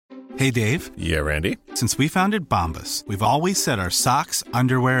Hey, Dave. Yeah, Randy? Since we founded Bombas, we've always said our socks,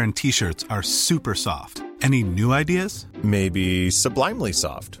 underwear, and T-shirts are super soft. Any new ideas? Maybe sublimely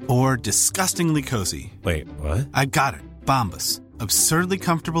soft. Or disgustingly cozy. Wait, what? I got it. Bombas. Absurdly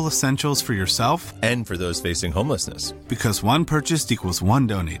comfortable essentials for yourself and for those facing homelessness. Because one purchased equals one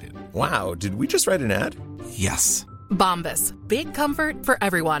donated. Wow, did we just write an ad? Yes. Bombas. Big comfort for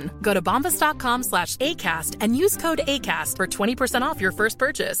everyone. Go to bombas.com/ACAST and use code ACAST for 20% off your first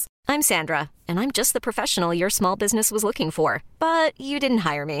purchase. I'm Sandra, and I'm just the professional your small business was looking for. But you didn't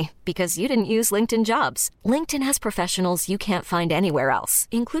hire me because you didn't use LinkedIn Jobs. LinkedIn has professionals you can't find anywhere else,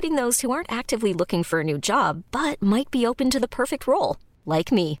 including those who aren't actively looking for a new job, but might be open to the perfect role, like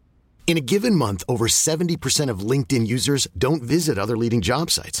me. In a given month, over 70% of LinkedIn users don't visit other leading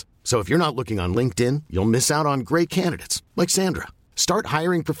job sites. So if you're not looking on LinkedIn, you'll miss out on great candidates like Sandra. Start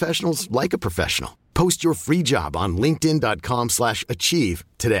hiring professionals like a professional. Post your free job on linkedin.com/achieve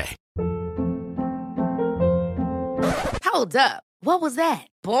today. Hold up. What was that?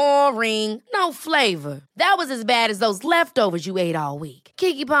 Boring. No flavor. That was as bad as those leftovers you ate all week.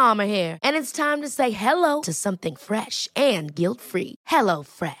 Keke Palmer here, and it's time to say hello to something fresh and guilt-free. Hello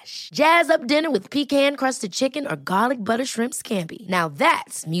Fresh. Jazz up dinner with pecan-crusted chicken or garlic butter shrimp scampi. Now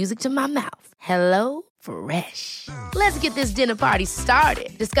that's music to my mouth. Hello Fresh. Let's get this dinner party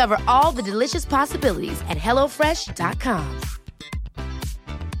started. Discover all the delicious possibilities at hellofresh.com.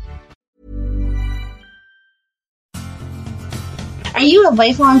 Are you a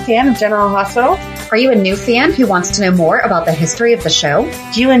lifelong fan of General Hospital? Are you a new fan who wants to know more about the history of the show?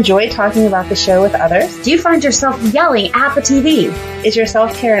 Do you enjoy talking about the show with others? Do you find yourself yelling at the TV? Is your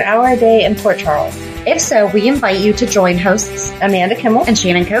self-care an hour a day in Port Charles? If so, we invite you to join hosts Amanda Kimmel and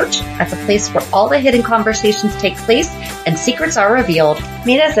Shannon Coach at the place where all the hidden conversations take place and secrets are revealed.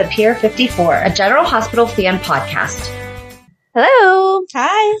 Meet us at Pier 54, a General Hospital fan podcast. Hello.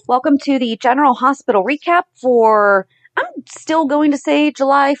 Hi. Welcome to the General Hospital recap for, I'm still going to say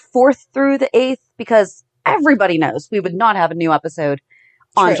July 4th through the 8th because everybody knows we would not have a new episode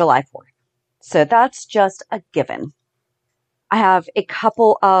on July 4th. So that's just a given. I have a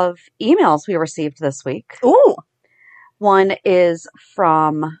couple of emails we received this week. Ooh. One is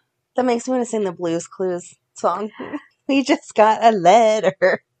from... That makes me want to sing the Blues Clues song. We just got a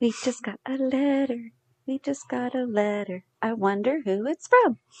letter. We just got a letter. We just got a letter. I wonder who it's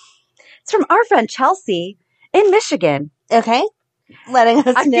from. It's from our friend Chelsea in Michigan. Okay. Letting us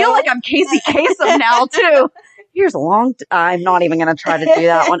know. I feel like I'm Casey Kasem now, too. Here's a long... I'm not even going to try to do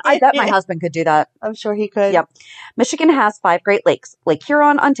that one. I bet my husband could do that. I'm sure he could. Yep. Michigan has 5 Great Lakes. Lake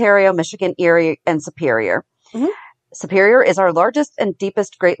Huron, Ontario, Michigan, Erie, and Superior. Mm-hmm. Superior is our largest and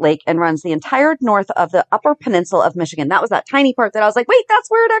deepest Great Lake and runs the entire north of the Upper Peninsula of Michigan. That was that tiny part that I was like, wait, that's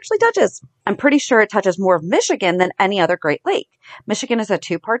where it actually touches. I'm pretty sure it touches more of Michigan than any other Great Lake. Michigan is a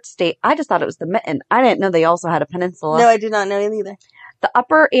 2-part state. I just thought it was the mitten. I didn't know they also had a peninsula. No, I did not know either. The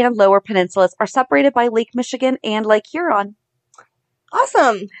upper and lower peninsulas are separated by Lake Michigan and Lake Huron.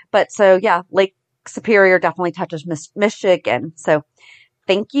 Awesome. But so, yeah, Lake Superior definitely touches Michigan. So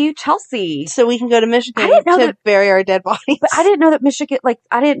thank you, Chelsea. So we can go to Michigan to bury our dead bodies. But I didn't know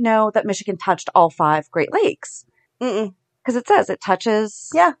that Michigan touched all 5 Great Lakes. Mm-mm. Because it says it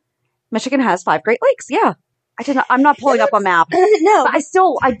touches. Yeah. Michigan has 5 Great Lakes. Yeah. I'm not pulling up a map. No. But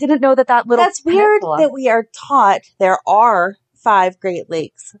I didn't know that little. That's weird that we are taught there are 5 Great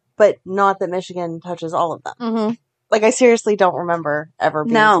Lakes, but not that Michigan touches all of them. Mm-hmm. Like, I seriously don't remember ever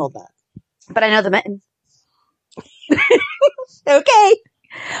being told that. But I know the mitten. Okay.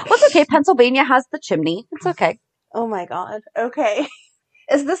 Well, it's okay. Pennsylvania has the chimney. It's okay. Oh my God. Okay.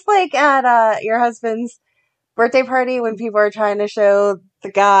 Is this like at your husband's birthday party when people are trying to show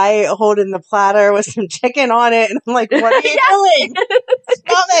the guy holding the platter with some chicken on it? And I'm like, what are you doing?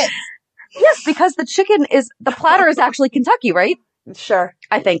 Stop it. Yes, because the platter is actually Kentucky, right? Sure.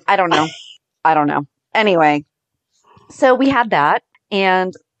 I think. I don't know. Anyway, so we had that.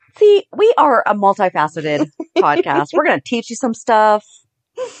 And see, we are a multifaceted podcast. We're going to teach you some stuff.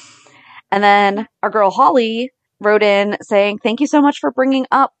 And then our girl Holly wrote in saying, thank you so much for bringing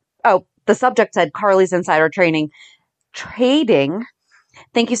up. Oh, the subject said Carly's insider trading.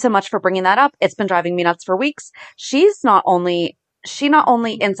 Thank you so much for bringing that up. It's been driving me nuts for weeks. She not only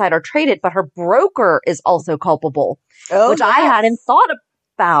insider traded, but her broker is also culpable, which yes. I hadn't thought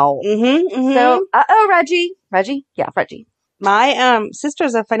about. Mm-hmm, mm-hmm. So, Reggie. Yeah, Reggie. My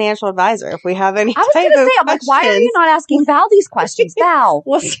sister's a financial advisor. If we have any, I was going to say, I'm like, why are you not asking Val these questions, Val?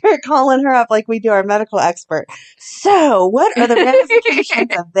 We'll start calling her up like we do our medical expert. So, what are the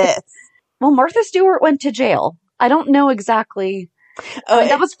ramifications of this? Well, Martha Stewart went to jail. I don't know exactly.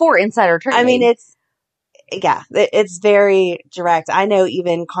 That was for insider trading. I mean, Yeah, it's very direct. I know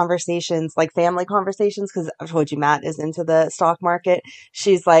even conversations, like family conversations, because I've told you Matt is into the stock market.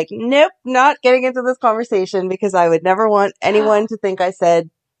 She's like, nope, not getting into this conversation because I would never want anyone to think I said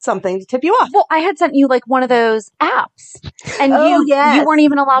something to tip you off. Well, I had sent you like one of those apps, and you weren't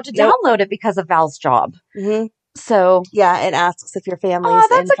even allowed to download it because of Val's job. Mm-hmm. So yeah, it asks if your family's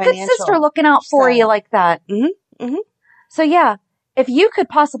that's in a good sister looking out for you like that. Mm-hmm. Mm-hmm. So yeah, if you could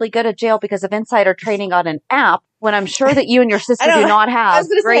possibly go to jail because of insider trading on an app, when I'm sure that you and your sister do not have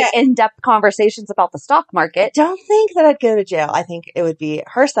great in-depth conversations about the stock market. I don't think that I'd go to jail. I think it would be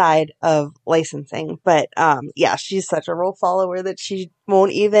her side of licensing. But yeah, she's such a rule follower that she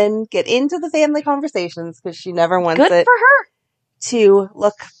won't even get into the family conversations because she never wants Good it for her. to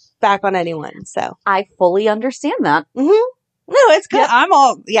look back on anyone. So I fully understand that. Mm-hmm. No, it's good. Yep. I'm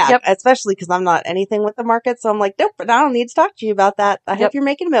all, especially because I'm not anything with the market. So I'm like, nope, but I don't need to talk to you about that. I hope you're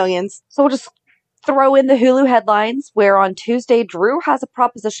making millions. So we'll just throw in the Hulu headlines where on Tuesday, Drew has a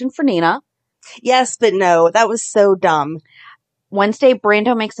proposition for Nina. Yes, but no, that was so dumb. Wednesday,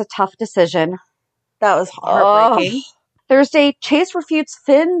 Brando makes a tough decision. That was heartbreaking. Thursday, Chase refutes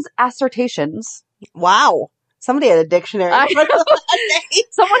Finn's assertions. Wow. Somebody had a dictionary.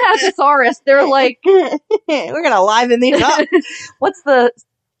 Someone had a thesaurus. They're like, we're going to liven these up. What's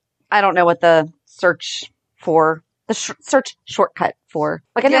I don't know what the search for, search shortcut for.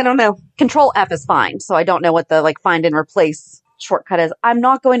 Like, I don't know. Control F is fine. So I don't know what the find and replace shortcut is. I'm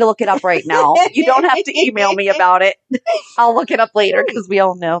not going to look it up right now. You don't have to email me about it. I'll look it up later because we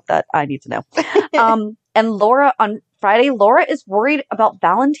all know that I need to know. And Laura, on Friday, Laura is worried about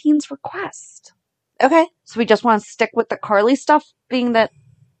Valentine's request. Okay. So we just want to stick with the Carly stuff, being that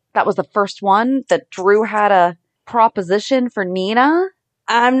was the first one, that Drew had a proposition for Nina.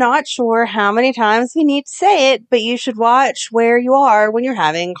 I'm not sure how many times we need to say it, but you should watch where you are when you're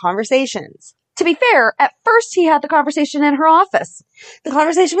having conversations. To be fair, at first he had the conversation in her office. The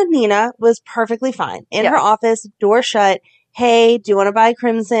conversation with Nina was perfectly fine. In her office, door shut. Hey, do you want to buy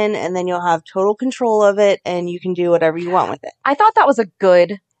Crimson? And then you'll have total control of it and you can do whatever you want with it. I thought that was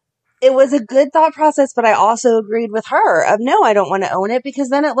it was a good thought process, but I also agreed with her of no, I don't want to own it because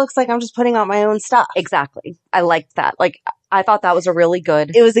then it looks like I'm just putting out my own stuff. Exactly. I liked that. I thought that was a really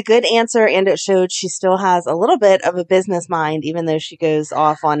good. It was a good answer and it showed she still has a little bit of a business mind, even though she goes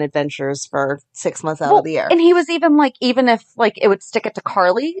off on adventures for 6 months out of the year. And he was even even if it would stick it to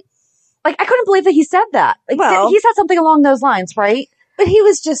Carly, I couldn't believe that he said that. He said something along those lines, right? But he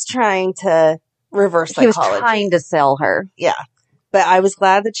was just trying to reverse psychology. He was trying to sell her. Yeah. But I was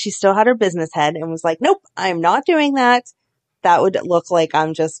glad that she still had her business head and was like, nope, I'm not doing that. That would look like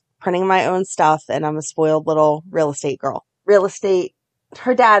I'm just printing my own stuff and I'm a spoiled little real estate girl. Real estate.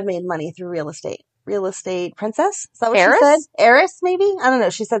 Her dad made money through real estate. Real estate princess? Is that what she said? Heiress, maybe? I don't know.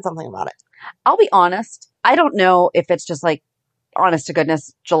 She said something about it. I'll be honest. I don't know if it's just honest to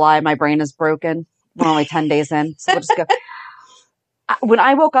goodness, July, my brain is broken. We're only 10 days in. So we'll just go. When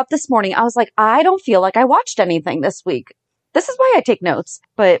I woke up this morning, I was like, I don't feel like I watched anything this week. This is why I take notes.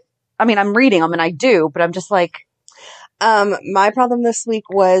 But I mean, I'm reading them and I do, but I'm just like. My problem this week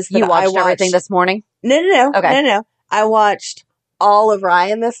was that you watched everything this morning? No. Okay. No. I watched all of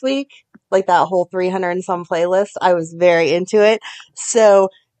Ryan this week, that whole 300 and some playlist. I was very into it. So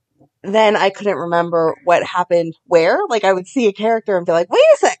then I couldn't remember what happened where. I would see a character and be like, wait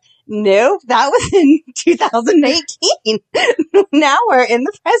a sec. No, that was in 2018. Now we're in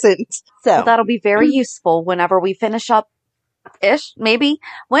the present. So well, that'll be very useful whenever we finish up maybe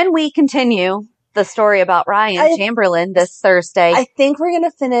when we continue the story about Ryan Chamberlain this Thursday. I think we're going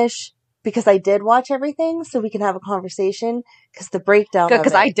to finish because I did watch everything so we can have a conversation because the breakdown. Good,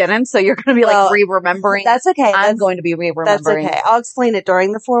 because I didn't. So you're going to be re-remembering. That's okay. I'm going to be re-remembering. That's okay. I'll explain it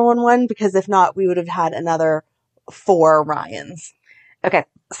during the 411 because if not, we would have had another 4 Ryans. Okay.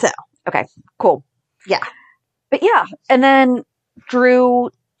 So. Okay. Cool. Yeah. But yeah. And then Drew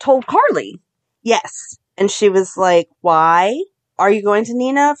told Carly. Yes. And she was like, why are you going to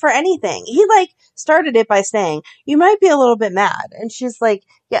Nina for anything? He started it by saying, you might be a little bit mad. And she's like,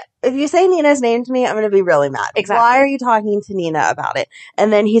 yeah, if you say Nina's name to me, I'm going to be really mad. Exactly. Why are you talking to Nina about it?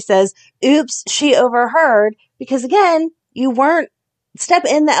 And then he says, oops, she overheard because again, you weren't step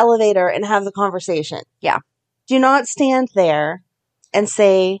in the elevator and have the conversation. Yeah. Do not stand there and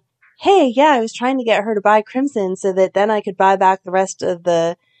say, hey, yeah, I was trying to get her to buy Crimson so that then I could buy back the rest of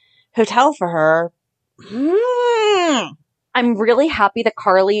the hotel for her. I'm really happy that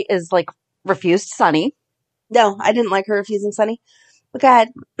Carly is refused Sonny. No, I didn't like her refusing Sonny. But go ahead.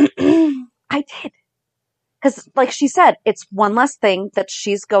 I did. Because she said, it's one less thing that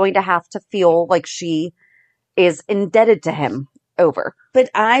she's going to have to feel like she is indebted to him over.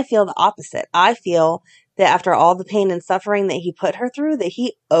 But I feel the opposite. I feel that after all the pain and suffering that he put her through, that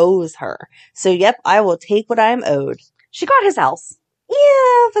he owes her. So, yep, I will take what I am owed. She got his house.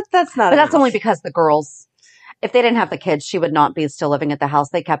 Yeah, but that's not But enough. that's only because the girls, if they didn't have the kids, she would not be still living at the house.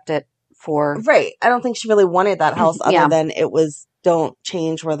 They kept it for... Right. I don't think she really wanted that house other Yeah. than it was don't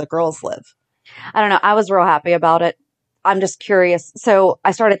change where the girls live. I don't know. I was real happy about it. I'm just curious. So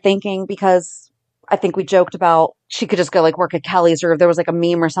I started thinking, because I think we joked about she could just go like work at Kelly's, or if there was like a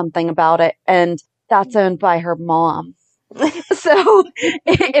meme or something about it. And that's owned by her mom. So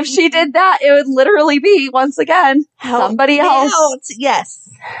if she did that, it would literally be, once again, somebody else. Yes.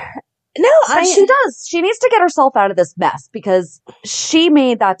 No, But she does. She needs to get herself out of this mess because she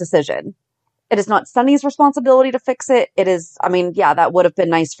made that decision. It is not Sunny's responsibility to fix it. It is, I mean, yeah, that would have been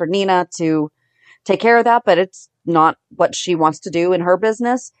nice for Nina to take care of that, but it's not what she wants to do in her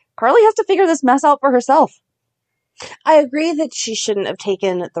business. Carly has to figure this mess out for herself. I agree that she shouldn't have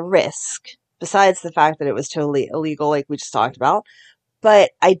taken the risk, besides the fact that it was totally illegal, like we just talked about.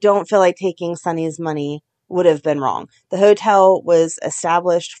 But I don't feel like taking Sunny's money would have been wrong. The hotel was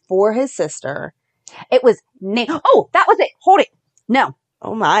established for his sister. It was, oh, that was it. Hold it. No.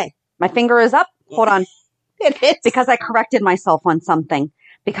 Oh my. My finger is up. Hold on. It is. Because I corrected myself on something.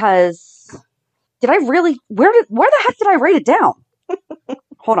 Because did I really, where the heck did I write it down?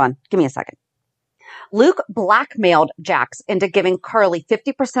 Hold on. Give me a second. Luke blackmailed Jax into giving Carly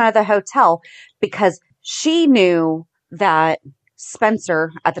 50% of the hotel because she knew that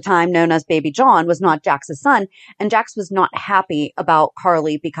Spencer, at the time known as Baby John, was not Jax's son, and Jax was not happy about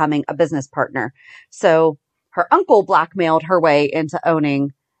Carly becoming a business partner. So her uncle blackmailed her way into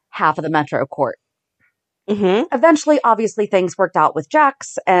owning half of the Metro Court. Mm-hmm. Eventually, obviously, things worked out with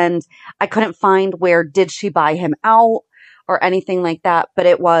Jax, and I couldn't find where did she buy him out or anything like that, but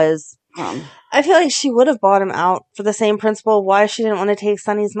it was... I feel like she would have bought him out for the same principle why she didn't want to take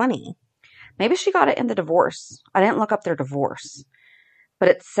Sunny's money. Maybe she got it in the divorce. I didn't look up their divorce. But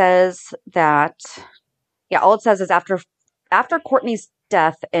it says that, yeah, all it says is after Courtney's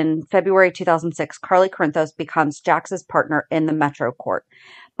death in February 2006, Carly Corinthos becomes Jax's partner in the Metro Court.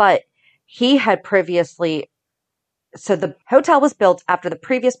 But he had previously, so the hotel was built after the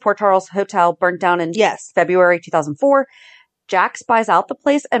previous Port Charles Hotel burned down in February 2004. Jax buys out the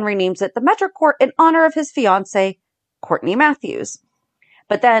place and renames it the Metro Court in honor of his fiancée, Courtney Matthews.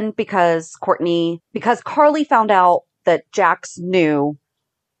 But then because Carly found out that Jax knew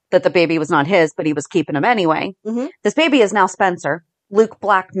that the baby was not his, but he was keeping him anyway, this baby is now Spencer. Luke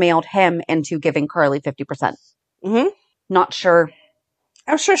blackmailed him into giving Carly 50%. Mm-hmm. Not sure.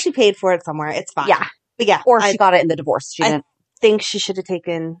 I'm sure she paid for it somewhere. It's fine. Yeah. But yeah. Or she got it in the divorce. She didn't. Think she should have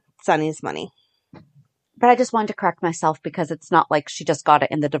taken Sunny's money. But I just wanted to correct myself because it's not like she just got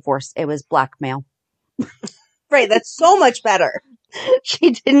it in the divorce. It was blackmail. Right. That's so much better. She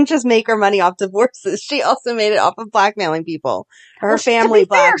didn't just make her money off divorces. She also made it off of blackmailing people. Her family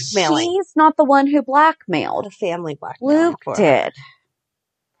blackmailing. She's not the one who blackmailed. The family blackmailing. Luke did.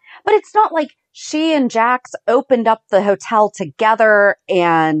 But it's not like she and Jax opened up the hotel together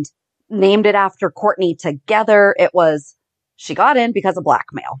and named it after Courtney together. It was, she got in because of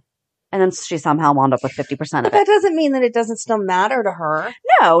blackmail. And then she somehow wound up with 50% of it. But that doesn't mean that it doesn't still matter to her.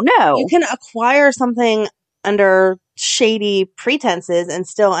 No. You can acquire something under shady pretenses and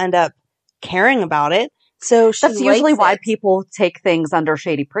still end up caring about it. So that's usually why people take things under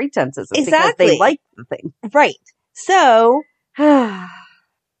shady pretenses. It's exactly. Because they like the thing. Right. So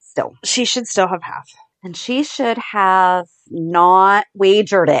still. She should still have half. And she should have not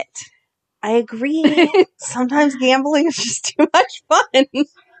wagered it. I agree. Sometimes gambling is just too much fun.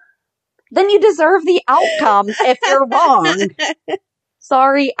 Then you deserve the outcome if you're wrong.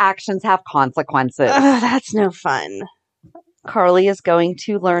 Sorry, actions have consequences. That's no fun. Carly is going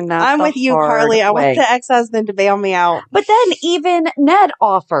to learn that. I'm with you, Carly. I want the ex-husband to bail me out. But then even Ned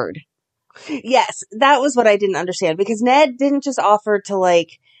offered. Yes, that was what I didn't understand, because Ned didn't just offer to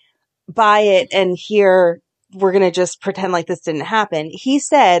like buy it and here we're going to just pretend like this didn't happen. He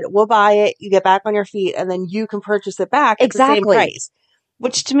said, we'll buy it, you get back on your feet, and then you can purchase it back at the same price.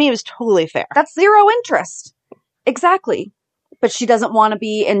 Which to me was totally fair. That's zero interest. Exactly. But she doesn't want to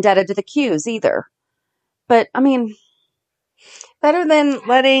be indebted to the Qs either. But, I mean... Better than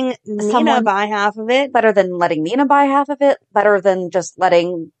letting Nina buy half of it. Better than letting Nina buy half of it. Better than just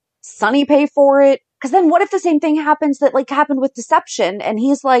letting Sunny pay for it. Because then what if the same thing happens that like happened with Deception? And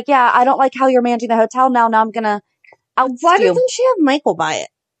he's like, yeah, I don't like how you're managing the hotel now. Now I'm going to oust Why you. doesn't she have Michael buy it?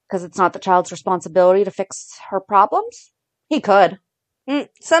 Because it's not the child's responsibility to fix her problems. He could.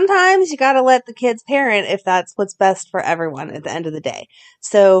 Sometimes you got to let the kids parent if that's what's best for everyone at the end of the day.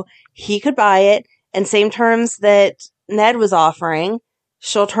 So he could buy it, and same terms that Ned was offering,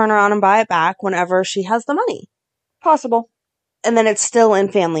 she'll turn around and buy it back whenever she has the money. Possible. And then it's still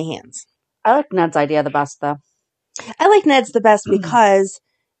in family hands. I like Ned's idea the best, though. I like Ned's the best because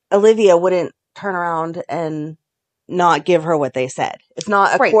Olivia wouldn't turn around and not give her what they said. It's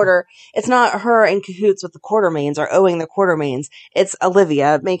not a quarter. It's not her in cahoots with the Quartermaines or owing the Quartermaines. It's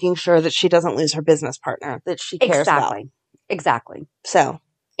Olivia making sure that she doesn't lose her business partner that she cares about. Exactly. So.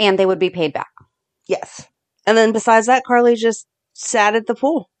 And they would be paid back. Yes. And then besides that, Carly just sat at the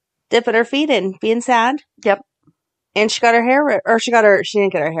pool, dipping her feet in, being sad. Yep. And she got her hair she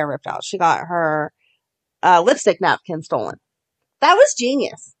didn't get her hair ripped out. She got her lipstick napkin stolen. That was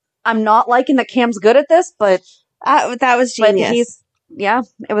genius. I'm not liking that Cam's good at this, but that was genius.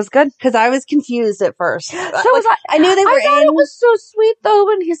 It was good. Because I was confused at first. So was I. I knew they were I thought it was so sweet, though,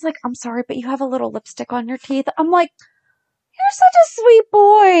 when he's like, I'm sorry, but you have a little lipstick on your teeth. I'm like, you're such a sweet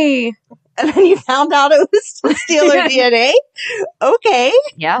boy. And then you found out it was to steal her DNA? Okay.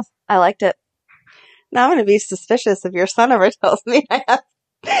 Yeah, I liked it. Now I'm going to be suspicious if your son ever tells me I have.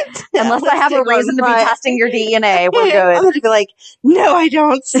 Unless I have a reason to be testing your DNA, we're good. I'm going to be like, no, I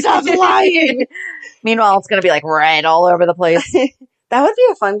don't. Stop lying. Meanwhile, it's going to be like red all over the place. That would be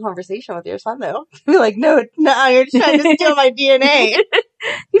a fun conversation with your son, though. Be like, no, you're trying to steal my DNA.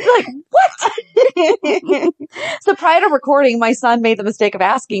 He'd be like, what? So prior to recording, my son made the mistake of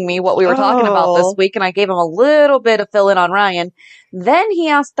asking me what we were talking about this week, and I gave him a little bit of fill in on Ryan. Then he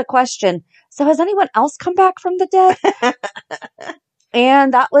asked the question, so has anyone else come back from the dead?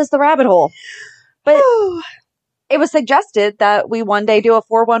 And that was the rabbit hole. But it was suggested that we one day do a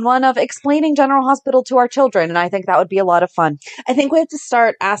 411 of explaining General Hospital to our children, and I think that would be a lot of fun. I think we have to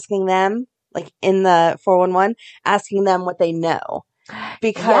start asking them, like in the 411, asking them what they know.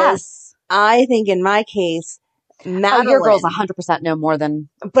 Because I think in my case, Madeline... your girls 100% know more than...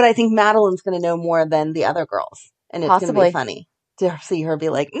 But I think Madeline's going to know more than the other girls. And it's going to be funny to see her be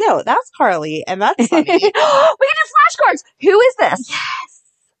like, no, that's Carly, and that's funny. We can do flashcards! Who is this? Yes!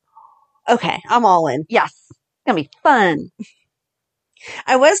 Okay, I'm all in. Yes. It's going to be fun.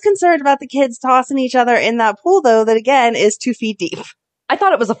 I was concerned about the kids tossing each other in that pool, though, that again is 2 feet deep. I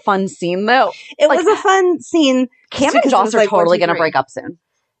thought it was a fun scene, though. It was a fun scene. Cam and Joss are totally going to break up soon.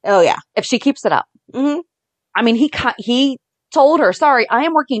 Oh, yeah. If she keeps it up. Mm-hmm. I mean, he told her, sorry, I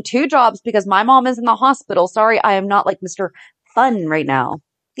am working 2 jobs because my mom is in the hospital. Sorry, I am not like Mr. Fun right now.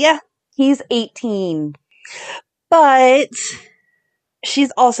 Yeah. He's 18. But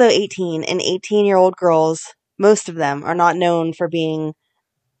she's also 18, and 18-year-old girls, most of them, are not known for being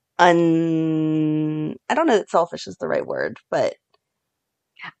I don't know that selfish is the right word, but...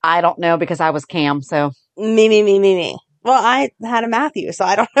 I don't know because I was Cam, so... Me. Well, I had a Matthew, so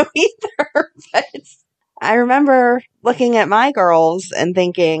I don't know either. But I remember looking at my girls and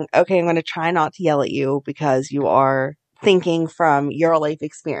thinking, okay, I'm going to try not to yell at you because you are thinking from your life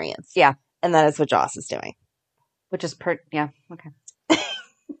experience. Yeah. And that is what Joss is doing. Which is yeah, okay.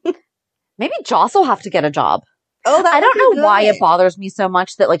 Maybe Joss will have to get a job. Oh, I don't know why it bothers me so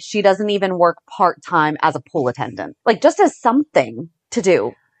much that like she doesn't even work part-time as a pool attendant. Like just as something to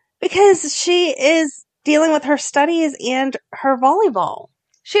do. Because she is dealing with her studies and her volleyball.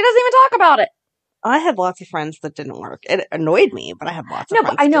 She doesn't even talk about it. I had lots of friends that didn't work. It annoyed me, but I had lots of friends.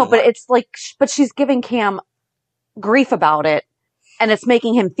 No, but I know, but it's like, but she's giving Cam grief about it and it's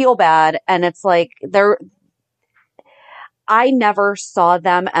making him feel bad. And it's like, I never saw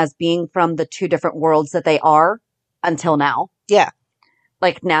them as being from the 2 different worlds that they are until now. Yeah.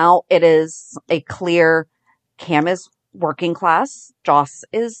 Like now it is a clear Cam is working class, Joss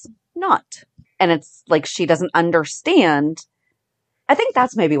is not. And it's like she doesn't understand. I think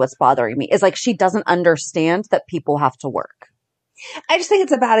that's maybe what's bothering me is like she doesn't understand that people have to work. I just think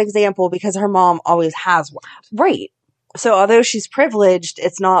it's a bad example because her mom always has worked. Right. So although she's privileged,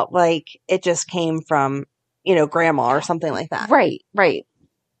 it's not like it just came from, grandma or something like that. Right.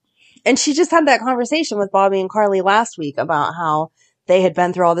 And she just had that conversation with Bobby and Carly last week about how they had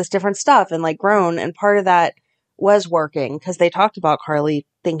been through all this different stuff and like grown. And part of that was working because they talked about Carly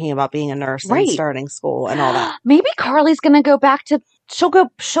thinking about being a nurse and starting school and all that. Maybe Carly's going to go back to, she'll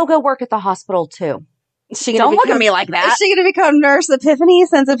go work at the hospital too. Don't look at me like that. Is she going to become Nurse Epiphany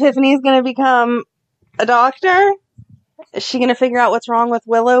since Epiphany is going to become a doctor? Is she going to figure out what's wrong with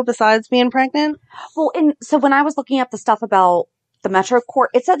Willow besides being pregnant? Well, so when I was looking up the stuff about the Metro Court,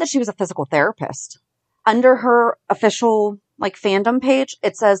 it said that she was a physical therapist. Under her official fandom page,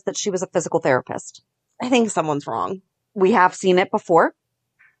 it says that she was a physical therapist. I think someone's wrong. We have seen it before.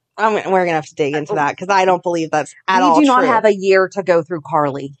 We're going to have to dig into that because I don't believe that's at all true. We do not have a year to go through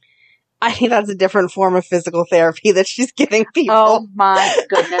Carly. I think that's a different form of physical therapy that she's giving people. Oh my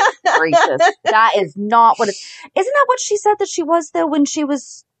goodness gracious. That is not what it's... Isn't that what she said that she was, though, when she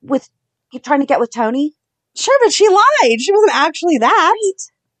was trying to get with Tony? Sure, but she lied. She wasn't actually that. Right.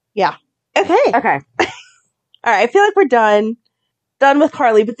 Yeah. Okay. Okay. All right. I feel like we're done with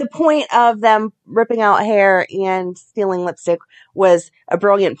Carly, but the point of them ripping out hair and stealing lipstick was a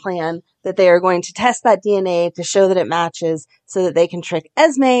brilliant plan that they are going to test that DNA to show that it matches so that they can trick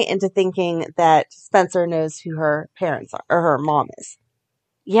Esme into thinking that Spencer knows who her parents are, or her mom is.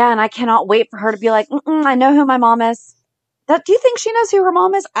 Yeah, and I cannot wait for her to be like, I know who my mom is. Do you think she knows who her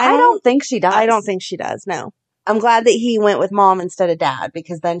mom is? I don't think she does. I don't think she does, no. I'm glad that he went with mom instead of dad,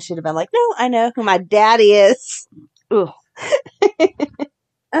 because then she'd have been like, no, I know who my daddy is. Ugh.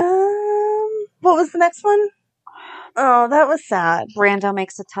 What was the next one? Oh, that was sad. Brando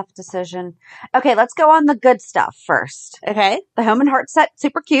makes a tough decision. Okay, let's go on the good stuff first. Okay. The Home and Heart set,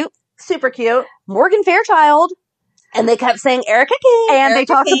 super cute. Super cute. Morgan Fairchild. And they kept saying Erica Kane. And they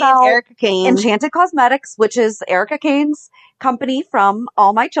talked about Erica Kane. Enchanted Cosmetics, which is Erica Kane's company from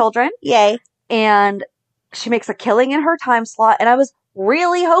All My Children. Yay. And she makes a killing in her time slot. And I was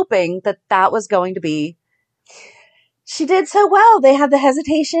really hoping that was going to be... She did so well. They had the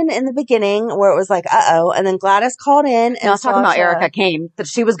hesitation in the beginning where it was like, uh-oh. And then Gladys called in. And I was talking about Erica Kane, that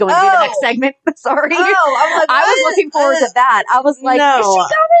she was going to be the next segment. Sorry. Oh, I'm like, I was looking forward to that. I was like, no. Is she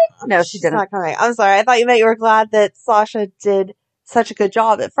coming? No, she didn't. She's not coming. I'm sorry. I thought you meant you were glad that Sasha did such a good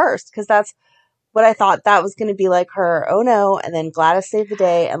job at first, because that's what I thought that was going to be like her, oh no, and then Gladys saved the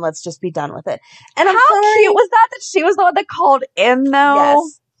day, and let's just be done with it. And I'm How sorry. cute was that she was the one that called in, though?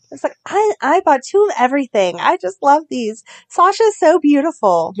 Yes. It's like, I bought 2 of everything. I just love these. Sasha's so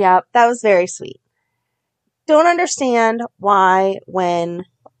beautiful. Yep. That was very sweet. Don't understand why when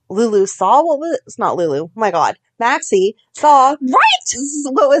Lulu saw it's not Lulu. Oh my God. Maxie saw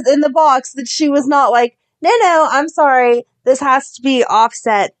what was in the box, that she was not like, no, I'm sorry. This has to be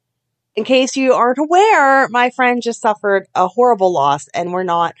offset. In case you aren't aware, my friend just suffered a horrible loss, and we're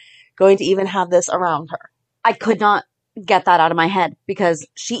not going to even have this around her. I could not get that out of my head, because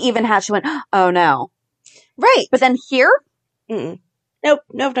she went, oh no. Right. But then here? Nope.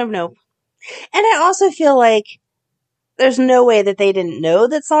 And I also feel like there's no way that they didn't know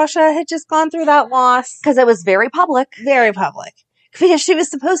that Sasha had just gone through that loss. Because it was very public. Very public. Because she was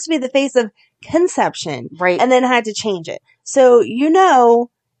supposed to be the face of Conception. Right. And then had to change it. So,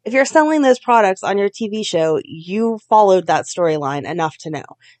 if you're selling those products on your TV show, you followed that storyline enough to know.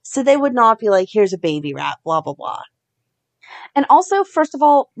 So they would not be like, here's a baby wrap, blah, blah, blah. And also, first of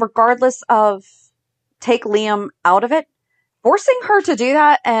all, regardless of take Liam out of it, forcing her to do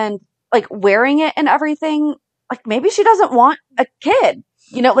that and like wearing it and everything, like maybe she doesn't want a kid.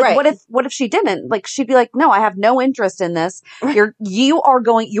 Right. what if she didn't? Like she'd be like, no, I have no interest in this. Your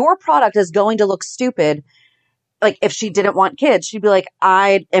product is going to look stupid. Like if she didn't want kids, she'd be like,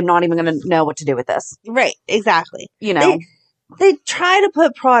 I am not even going to know what to do with this. Right. Exactly. They try to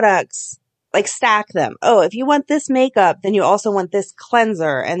put products, like stack them. Oh, if you want this makeup, then you also want this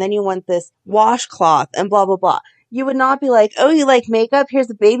cleanser, and then you want this washcloth, and blah, blah, blah. You would not be like, oh, you like makeup? Here's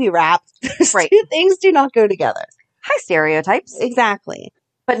a baby wrap. Right. 2 things do not go together. High stereotypes. Exactly.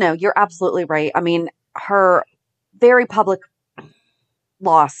 But no, you're absolutely right. I mean, her very public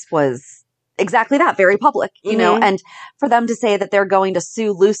loss was exactly that, very public, you know, and for them to say that they're going to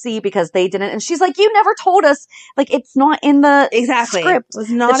sue Lucy because they didn't, and she's like, you never told us, like, it's not in the script. It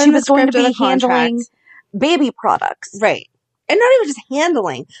was not that in she the was going to script or be the contract. handling baby products. Right. And not even just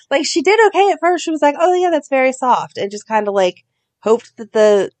handling. Like, she did okay at first. She was like, oh yeah, that's very soft. And just kind of like hoped that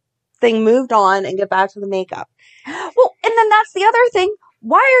the thing moved on and get back to the makeup. Well, and then that's the other thing.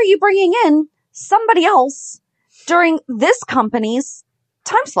 Why are you bringing in somebody else during this company's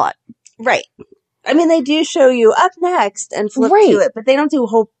time slot? Right. I mean, they do show you up next and flip to it, but they don't do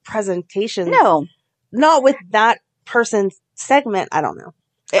whole presentations. No. Not with that person's segment. I don't know.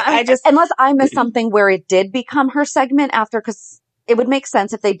 Unless I missed something where it did become her segment after, because it would make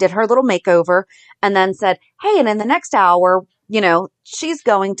sense if they did her little makeover and then said, hey, and in the next hour, she's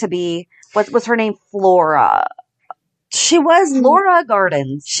going to be, what was her name? Flora. She was Flora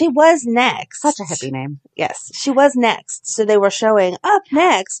Gardens. She was next. Such a hippie name. Yes, she was next. So they were showing up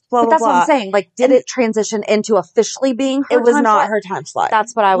next. Blah, but blah, that's blah. what I'm saying. Like, did it transition into officially being her? It was time not slot? her time slot.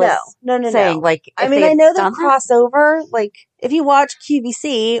 That's what I was saying. No. Like, I mean, I know the crossover. Like, if you watch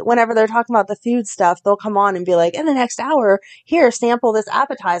QVC, whenever they're talking about the food stuff, they'll come on and be like, in the next hour, here, sample this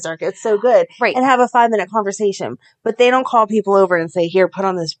appetizer. It's so good. Right. And have a 5-minute conversation. But they don't call people over and say, here, put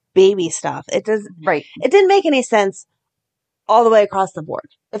on this baby stuff. It does. Right. It didn't make any sense all the way across the board.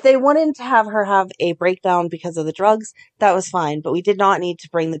 If they wanted to have her have a breakdown because of the drugs, that was fine, but we did not need to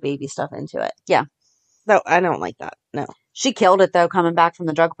bring the baby stuff into it. Yeah. So I don't like that. No. She killed it, though, coming back from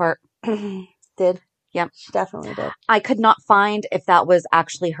the drug part. Did. Yep. She definitely did. I could not find if that was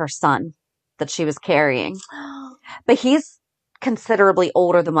actually her son that she was carrying. But he's considerably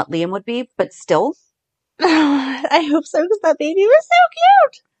older than what Liam would be, but still. I hope so, because that baby was so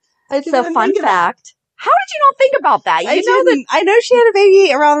cute. So fun fact. How did you not think about that? I know she had a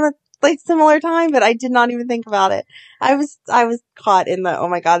baby around the similar time, but I did not even think about it. I was caught in the, oh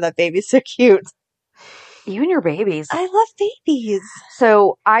my God, that baby's so cute. You and your babies. I love babies.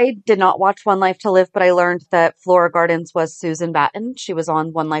 So I did not watch One Life to Live, but I learned that Flora Gardens was Susan Batten. She was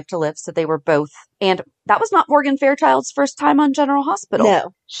on One Life to Live, so they were both. And that was not Morgan Fairchild's first time on General Hospital.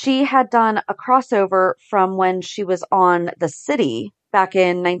 No. She had done a crossover from when she was on The City back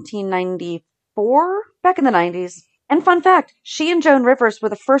in 1994, back in the 90s. And fun fact, she and Joan Rivers were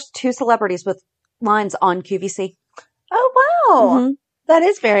the first two celebrities with lines on QVC. Oh, wow. Mm-hmm. That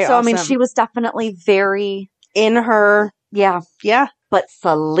is very awesome. So, I mean, she was definitely very... in her... Yeah. Yeah. But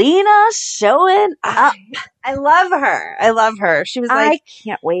Selena showing up. I love her. I love her. She was like... I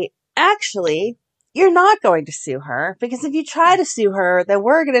can't wait. Actually, you're not going to sue her, because if you try to sue her, then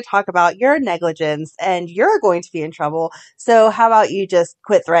we're going to talk about your negligence, and you're going to be in trouble. So how about you just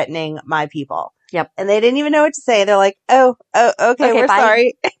quit threatening my people? Yep. And they didn't even know what to say. They're like, okay, we're bye.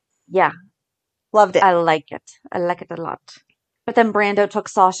 sorry. Yeah. Loved it. I like it. I like it a lot. But then Brando took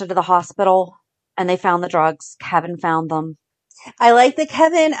Sasha to the hospital, and they found the drugs. Kevin found them. I like that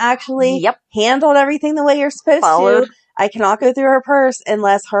Kevin actually handled everything the way you're supposed to. I cannot go through her purse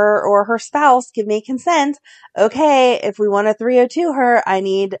unless her or her spouse give me consent. Okay, if we want to 302 her, I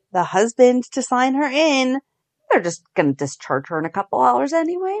need the husband to sign her in. They're just going to discharge her in a couple hours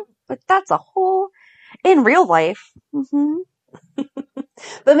anyway. But that's a whole... In real life. Mm-hmm.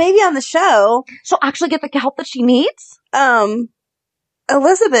 But maybe on the show... she'll actually get the help that she needs?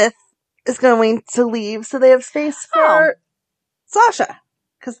 Elizabeth is going to leave, so they have space for Sasha.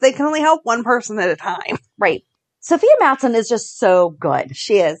 Because they can only help one person at a time. Right. Sophia Matson is just so good.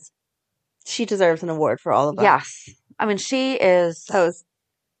 She is. She deserves an award for all of that. Yes. I mean, she is...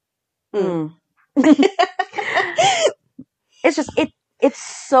 It's just... It's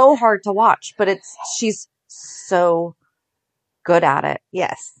so hard to watch, but she's so good at it.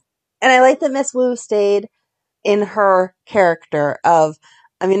 Yes. And I like that Miss Wu stayed in her character of,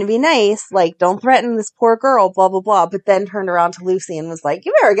 I'm going to be nice, like, don't threaten this poor girl, blah, blah, blah, but then turned around to Lucy and was like,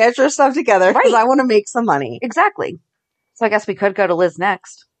 you better get your stuff together because I want to make some money. Exactly. So I guess we could go to Liz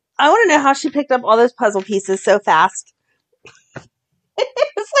next. I want to know how she picked up all those puzzle pieces so fast. It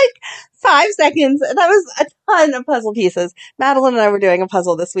was like 5 seconds. That was a ton of puzzle pieces. Madeline and I were doing a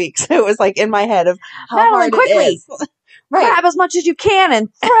puzzle this week, so it was like in my head of how Madeline, hard quickly. it is. Right. Grab as much as you can and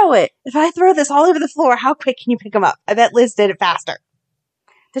throw it. If I throw this all over the floor, how quick can you pick them up? I bet Liz did it faster.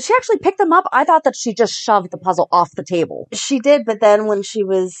 Did she actually pick them up? I thought that she just shoved the puzzle off the table. She did, but then when she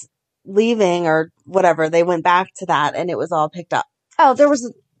was leaving or whatever, they went back to that and it was all picked up. Oh, there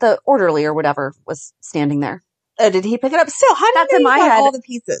was the orderly or whatever was standing there. Oh, did he pick it up? Still, how did he got all the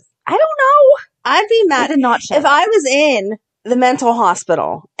pieces? I don't know. I'd be mad. I did not show if I was in the mental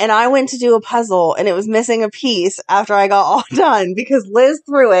hospital and I went to do a puzzle and it was missing a piece after I got all done because Liz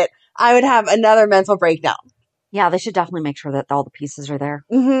threw it, I would have another mental breakdown. Yeah, they should definitely make sure that all the pieces are there.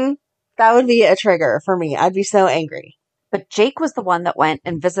 Mm-hmm. That would be a trigger for me. I'd be so angry. But Jake was the one that went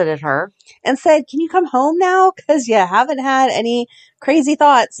and visited her. And said, can you come home now? Because you haven't had any crazy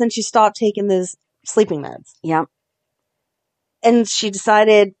thoughts since you stopped taking those sleeping meds. Yep. And she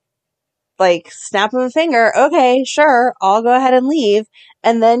decided, like, snap of a finger, okay, sure, I'll go ahead and leave.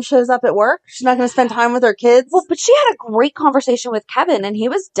 And then shows up at work. She's not going to spend time with her kids. Well, but she had a great conversation with Kevin, and he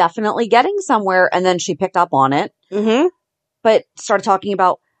was definitely getting somewhere. And then she picked up on it. Mm-hmm. But started talking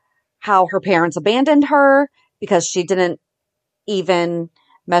about how her parents abandoned her because she didn't even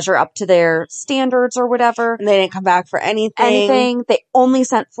measure up to their standards or whatever. And they didn't come back for anything. They only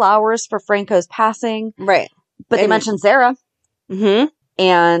sent flowers for Franco's passing. Right. But they mentioned Sarah. Mm-hmm.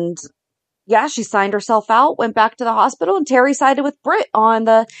 And yeah, she signed herself out, went back to the hospital, and Terry sided with Britt on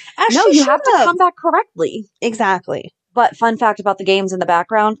the, no, you have to come back correctly. Exactly. But fun fact about the games in the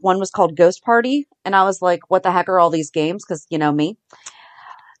background, one was called Ghost Party. And I was like, what the heck are all these games? Because, you know me.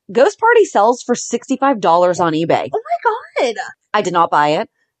 Ghost Party sells for $65 on eBay. Oh my God. I did not buy it.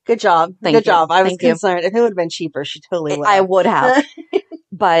 Good job. Thank you. Good job. I was Thank you. concerned. If it would have been cheaper, she totally would have. I would have.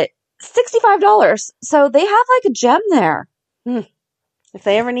 But $65. So they have like a gem there. If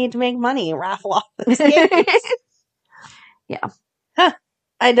they ever need to make money, raffle off those games. Yeah. Huh.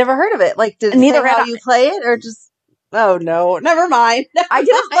 I'd never heard of it. Like, did it Neither say how you play it or just... Oh no, never mind. I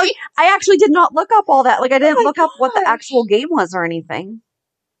didn't look. I actually did not look up all that. Like I didn't my look up what the gosh. actual game was or anything.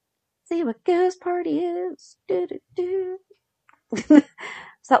 See what Ghost Party is. Do.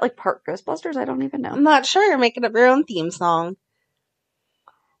 Is that like part Ghostbusters? I don't even know. I'm not sure. You're making up your own theme song.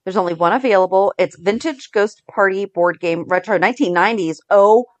 There's only one available. It's Vintage Ghost Party board game retro 1990s.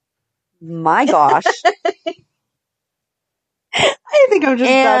 Oh my gosh. I think I'm just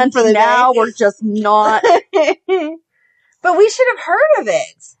done And for the now day. we're just not. But we should have heard of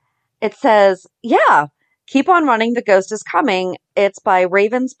it. It says, yeah, keep on running. The Ghost is coming. It's by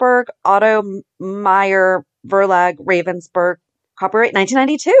Ravensburg, Otto Meyer Verlag, Ravensburg. Copyright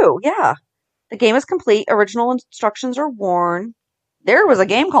 1992. Yeah. The game is complete. Original instructions are worn. There was a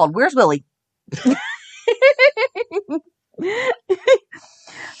game called Where's Willie?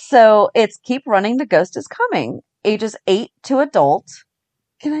 So it's keep running. The Ghost is coming. Ages 8 to adult.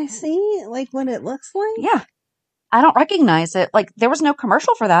 Can I see like what it looks like? Yeah. I don't recognize it. Like there was no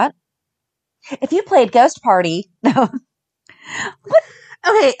commercial for that. If you played Ghost Party. No.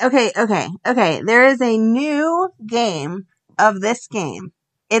 Okay. There is a new game of this game.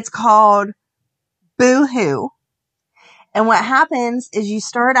 It's called Boo-Hoo. And what happens is you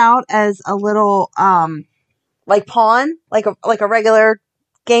start out as a little, like pawn, like a regular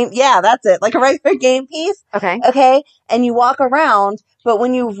game. Yeah, that's it. Like a regular game piece. Okay. Okay. And you walk around, but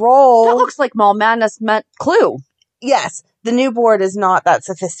when you roll. That looks like Mall Madness met Clue. Yes. The new board is not that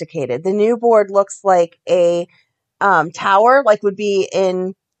sophisticated. The new board looks like a, tower, like would be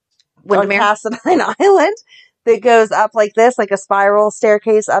on Cassadine Island that goes up like this, like a spiral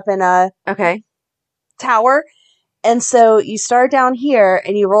staircase up in a tower. And so you start down here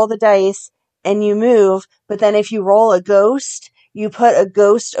and you roll the dice and you move. But then if you roll a ghost, you put a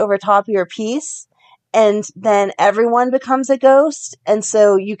ghost over top of your piece and then everyone becomes a ghost. And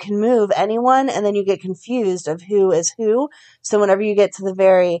so you can move anyone and then you get confused of who is who. So whenever you get to the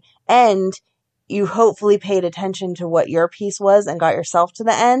very end, you hopefully paid attention to what your piece was and got yourself to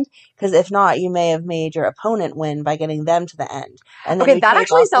the end. Because if not, you may have made your opponent win by getting them to the end. And then that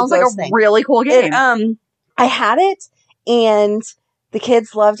actually sounds like a really cool game. I had it and the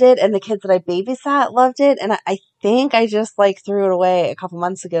kids loved it and the kids that I babysat loved it. And I think I just threw it away a couple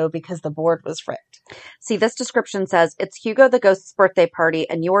months ago because the board was fricked. See, this description says, it's Hugo the Ghost's birthday party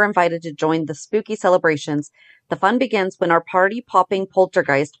and you are invited to join the spooky celebrations. The fun begins when our party-popping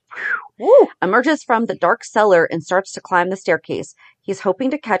poltergeist emerges from the dark cellar and starts to climb the staircase. He's hoping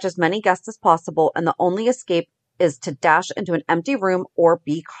to catch as many guests as possible and the only escape is to dash into an empty room or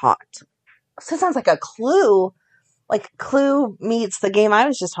be caught. So it sounds like a Clue. Like Clue meets the game I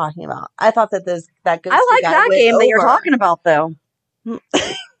was just talking about. I thought that ghost. I like that game that you're talking about, though. Alrighty.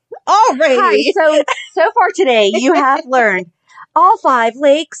 Hi, so far today, you have learned all 5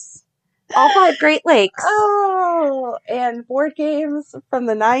 lakes, all 5 Great Lakes. Oh, and board games from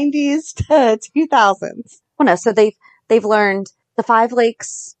the 90s to 2000s. Well, no, so they've learned the 5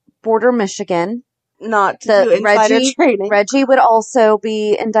 Lakes border Michigan. Not to do insider trading. Reggie would also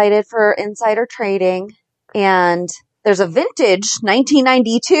be indicted for insider trading. And there's a vintage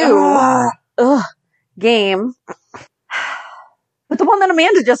 1992 game. But the one that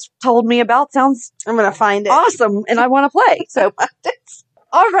Amanda just told me about sounds I'm going to find it. Awesome. And I want to play. So,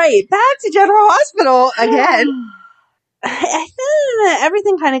 all right. Back to General Hospital again. I think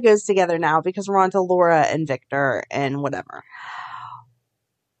everything kind of goes together now because we're on to Laura and Victor and whatever.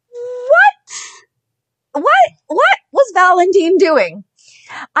 What was Valentine doing?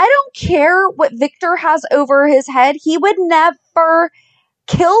 I don't care what Victor has over his head. He would never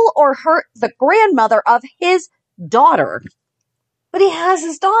kill or hurt the grandmother of his daughter. But he has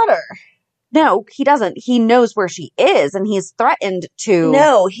his daughter. No, he doesn't. He knows where she is and he's threatened to.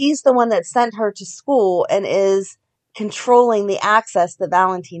 No, he's the one that sent her to school and is controlling the access that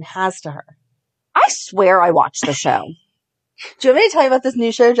Valentine has to her. I swear I watched the show. Do you want me to tell you about this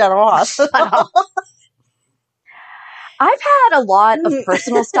new show, General Hospital? I've had a lot of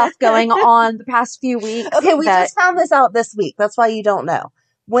personal stuff going on the past few weeks. Okay, we just found this out this week. That's why you don't know.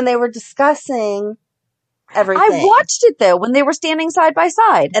 When they were discussing everything. I watched it, though, when they were standing side by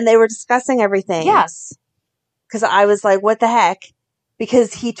side. And they were discussing everything. Yes. Because I was like, what the heck?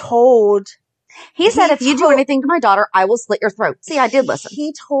 Because he said, if you do anything to my daughter, I will slit your throat. See, I did listen.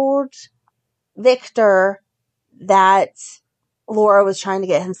 He told Victor that Laura was trying to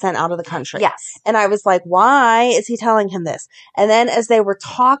get him sent out of the country. Yes. And I was like, why is he telling him this? And then as they were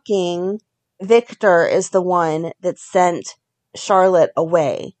talking, Victor is the one that sent Charlotte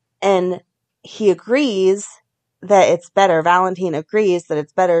away. And he agrees that it's better. Valentine agrees that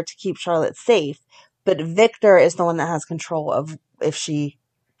it's better to keep Charlotte safe. But Victor is the one that has control of if she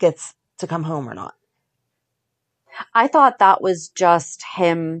gets to come home or not. I thought that was just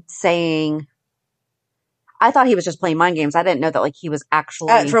him saying, I thought he was just playing mind games. I didn't know that like he was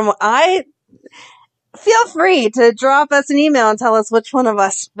actually. Feel free to drop us an email and tell us which one of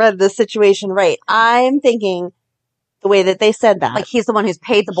us read the situation right. I'm thinking the way that they said that. Like he's the one who's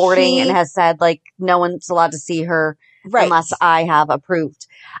paid the boarding and has said like no one's allowed to see her unless I have approved.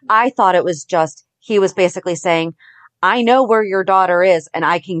 I thought it was just, he was basically saying, I know where your daughter is and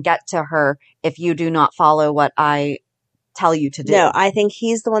I can get to her if you do not follow what I tell you to do. No, I think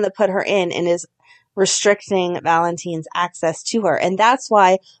he's the one that put her in and is restricting Valentine's access to her. And that's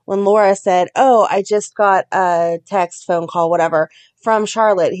why when Laura said, oh, I just got a text, phone call, whatever, from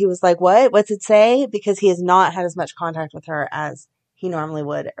Charlotte, he was like, what? What's it say? Because he has not had as much contact with her as he normally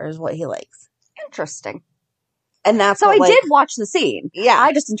would or is what he likes. Interesting. And that's so what, I did watch the scene. Yeah.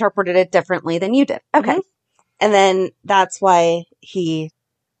 I just interpreted it differently than you did. Okay. Mm-hmm. And then that's why he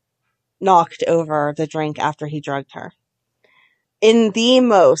knocked over the drink after he drugged her. In the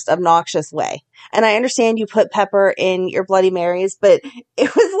most obnoxious way. And I understand you put pepper in your Bloody Marys, but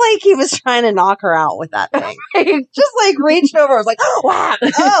it was like he was trying to knock her out with that thing. Just like reached over. I was like, oh, wow.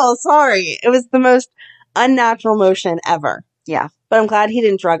 Oh, sorry. It was the most unnatural motion ever. Yeah. But I'm glad he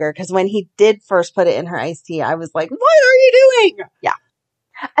didn't drug her because when he did first put it in her iced tea, I was like, what are you doing? Yeah.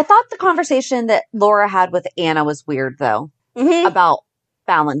 I thought the conversation that Laura had with Anna was weird though. Mm-hmm. About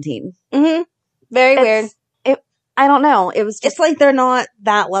Valentine. Mm-hmm. Very weird. I don't know. It was just it's like they're not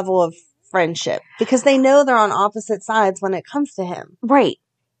that level of friendship because they know they're on opposite sides when it comes to him. Right.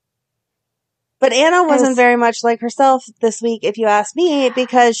 But Anna wasn't very much like herself this week, if you ask me,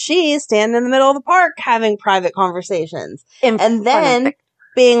 because she's standing in the middle of the park having private conversations. And then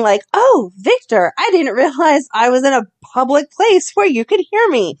being like, oh, Victor, I didn't realize I was in a public place where you could hear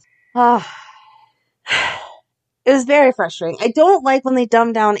me. It was very frustrating. I don't like when they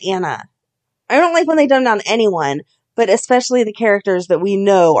dumb down Anna. I don't like when they dumb down anyone, but especially the characters that we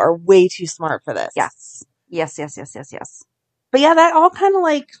know are way too smart for this. Yes. Yes. But yeah, that all kind of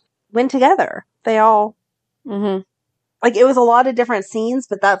like went together. They all, like it was a lot of different scenes,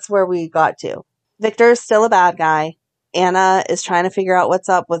 but that's where we got to. Victor's still a bad guy. Anna is trying to figure out what's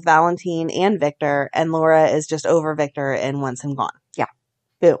up with Valentine and Victor, and Laura is just over Victor and wants him gone. Yeah.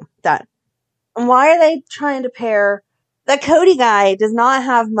 Boom. Done. And why are they trying to pair? The Cody guy does not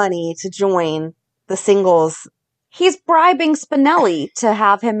have money to join the singles. He's bribing Spinelli to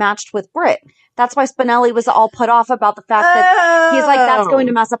have him matched with Britt. That's why Spinelli was all put off about the fact that he's like, that's going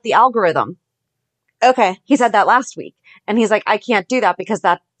to mess up the algorithm. Okay. He said that last week. And he's like, I can't do that because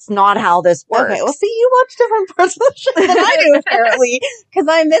that's not how this works. Okay, well, see, you watch different parts of the show than I do, apparently, because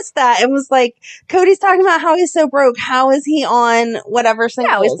I missed that. It was like, Cody's talking about how he's so broke. How is he on whatever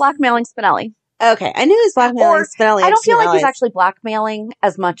singles? Yeah, he's blackmailing Spinelli. Okay, I knew he was blackmailing Spinelli. I don't feel like he's actually blackmailing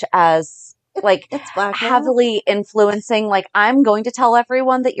as much as, like, it's heavily influencing, like, I'm going to tell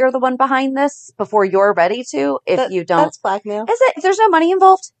everyone that you're the one behind this before you're ready to, if you don't. That's blackmail. Is it? If there's no money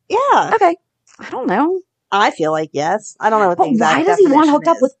involved? Yeah. Okay. I don't know. I feel like yes. I don't know what the exact why does he want hooked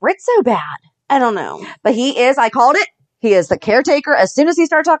up with Britt so bad? I don't know. But he is, I called it, he is the caretaker. As soon as he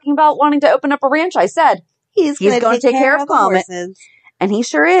started talking about wanting to open up a ranch, I said, he's going to take care of Comet. And he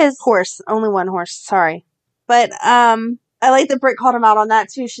sure is. Horse. Only one horse. Sorry. But I like that Britt called him out on that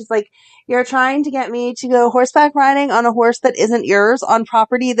too. She's like, you're trying to get me to go horseback riding on a horse that isn't yours, on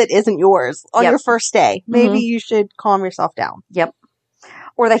property that isn't yours, on your first day. Maybe you should calm yourself down. Yep.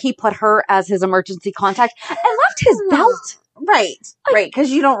 Or that he put her as his emergency contact and left his belt. Right. Right. Because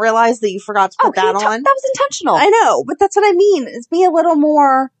you don't realize that you forgot to put that on. That was intentional. I know. But that's what I mean. Is be a little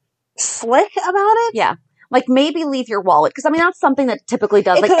more slick about it. Yeah. Like maybe leave your wallet. Because I mean, that's something that typically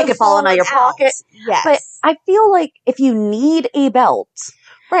does. Like it could fall out of your pocket. Yes. But I feel like if you need a belt.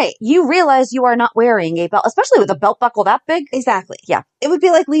 Right. You realize you are not wearing a belt, especially with a belt buckle that big. Exactly. Yeah. It would be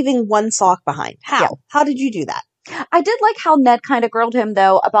like leaving one sock behind. How? Yeah. How did you do that? I did like how Ned kind of grilled him,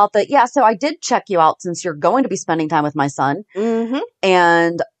 though, about so I did check you out since you're going to be spending time with my son. Mm-hmm.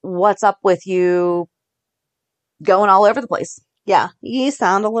 And what's up with you going all over the place? Yeah, you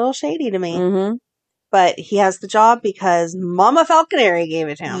sound a little shady to me. Mm-hmm. But he has the job because Mama Falconeri gave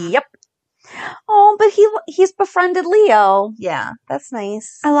it to him. Yep. Oh, but he's befriended Leo. Yeah, that's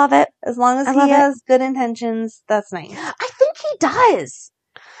nice. I love it. As long as he has good intentions, that's nice. I think he does.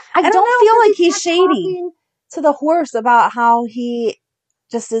 I don't know, feel like he's shady. To the horse about how he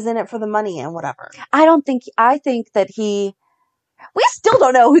just is in it for the money and whatever. I think that we still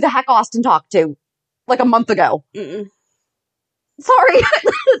don't know who the heck Austin talked to like a month ago. Mm-mm. Sorry.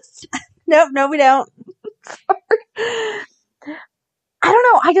 No, we don't. I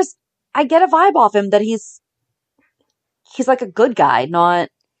don't know. I get a vibe off him that he's like a good guy,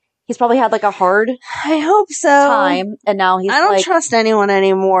 He's probably had like a hard I hope so. time, and now he's I don't trust anyone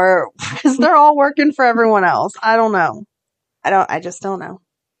anymore because they're all working for everyone else. I don't know. I just don't know.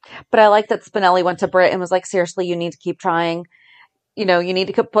 But I like that Spinelli went to Britt and was like, seriously, you need to keep trying. You know, you need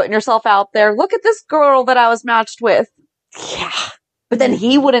to keep putting yourself out there. Look at this girl that I was matched with. Yeah. But then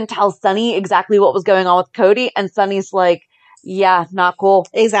he wouldn't tell Sunny exactly what was going on with Cody. And Sunny's like, yeah, not cool.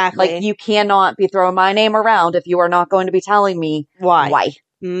 Exactly. Like, you cannot be throwing my name around if you are not going to be telling me why.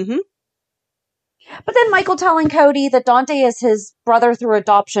 Mm-hmm. But then Michael telling Cody that Dante is his brother through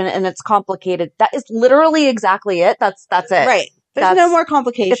adoption and it's complicated. That is literally exactly it. That's it. Right. There's no more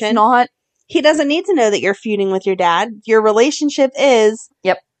complication. It's not. He doesn't need to know that you're feuding with your dad. Your relationship is...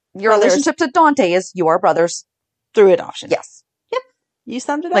 Yep. Your relationship to Dante is you are brothers. Through adoption. Yes. Yep. You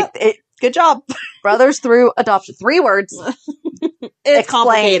summed it up. Good job. Brothers through adoption. 3 words. It's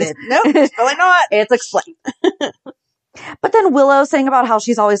complicated. Nope, it's really not. It's explained. But then Willow saying about how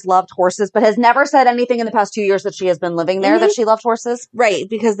she's always loved horses, but has never said anything in the past 2 years that she has been living there that she loved horses. Right,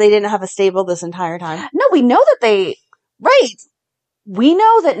 because they didn't have a stable this entire time. No, we know that they... Right. We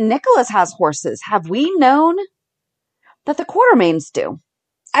know that Nicholas has horses. Have we known that the Quartermains do?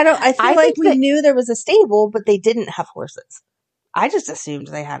 I feel like we knew there was a stable, but they didn't have horses. I just assumed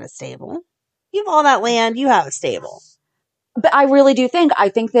they had a stable. You have all that land, you have a stable. But I really do I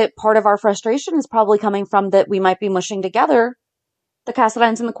think that part of our frustration is probably coming from that we might be mushing together the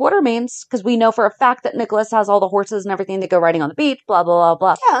Cassadines and the Quartermains, because we know for a fact that Nicholas has all the horses and everything that go riding on the beach, blah, blah,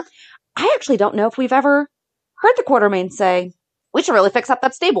 blah, blah. Yeah. I actually don't know if we've ever heard the Quartermains say, we should really fix up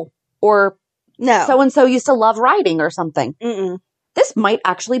that stable. Or no, so-and-so used to love riding or something. Mm-mm. This might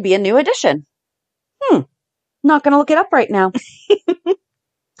actually be a new addition. Not going to look it up right now.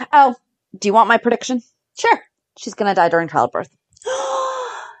 Oh, do you want my prediction? Sure. She's going to die during childbirth.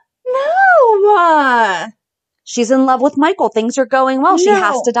 No! She's in love with Michael. Things are going well. She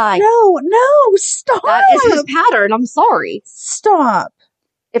has to die. No, stop! That is his pattern. I'm sorry. Stop.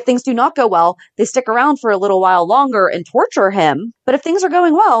 If things do not go well, they stick around for a little while longer and torture him. But if things are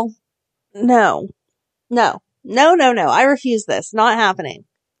going well... No. I refuse this. Not happening.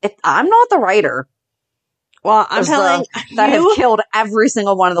 I'm not the writer. Well, I'm telling you... That have killed every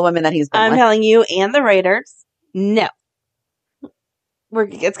single one of the women that he's been with. I'm telling you and the writers, no.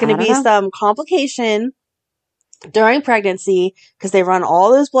 It's going to be some complication during pregnancy because they run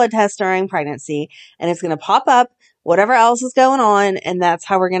all those blood tests during pregnancy and it's going to pop up whatever else is going on, and that's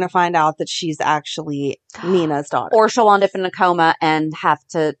how we're going to find out that she's actually Nina's daughter. Or she'll end up in a coma and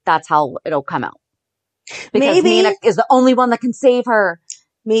that's how it'll come out. Because Nina is the only one that can save her.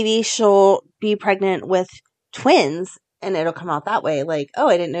 Maybe she'll be pregnant with twins and it'll come out that way. Like, oh,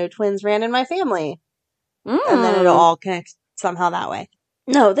 I didn't know twins ran in my family. And then it'll all connect somehow that way.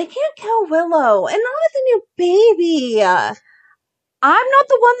 No, they can't kill Willow. And not with a new baby. I'm not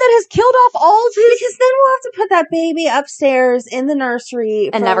the one that has killed off all of his... Because then we'll have to put that baby upstairs in the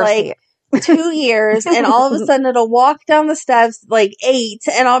nursery and for never see it. 2 years. And all of a sudden it'll walk down the steps like 8.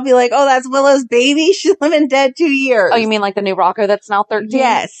 And I'll be like, oh, that's Willow's baby? She's living dead 2 years. Oh, you mean like the new rocker that's now 13?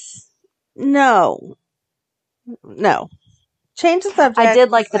 Yes. No. Change the subject. I did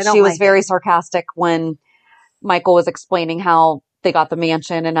like that she was very sarcastic when Michael was explaining how they got the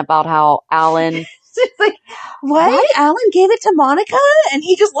mansion and about how Alan... She's like, what? Alan gave it to Monica? And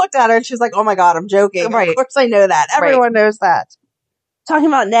he just looked at her and she's like, oh my God, I'm joking. Right. Of course I know that. Everyone knows that. Talking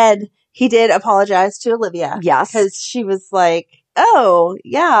about Ned, he did apologize to Olivia. Yes. Because she was like, oh,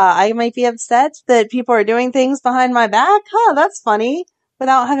 yeah, I might be upset that people are doing things behind my back. Huh, that's funny.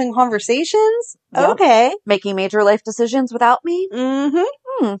 Without having conversations? Yep. Okay. Making major life decisions without me?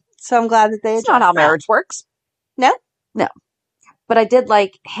 Mm-hmm. So I'm glad that they... It's not how marriage works. No? No. But I did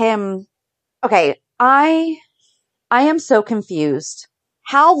like him... Okay, I am so confused.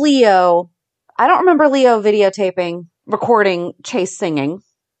 How Leo... I don't remember Leo recording Chase singing.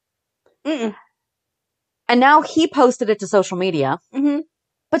 Mm-mm. And now he posted it to social media. Mm-hmm.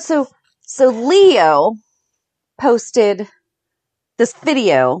 But so Leo posted this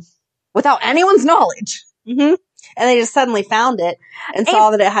video without anyone's knowledge. Mm-hmm. And they just suddenly found it and saw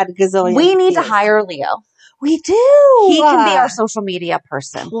that it had a gazillion. We need to hire Leo. We do. He can be our social media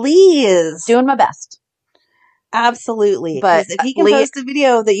person. Please. Doing my best. Absolutely. But if he can post a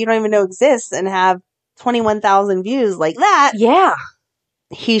video that you don't even know exists and have 21,000 views like that. Yeah.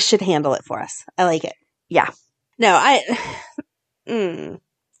 He should handle it for us. I like it. Yeah. No, I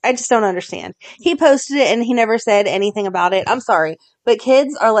just don't understand. He posted it and he never said anything about it. I'm sorry. But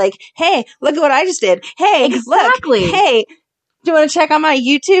kids are like, hey, look at what I just did. Hey, exactly. Look. Hey, do you want to check on my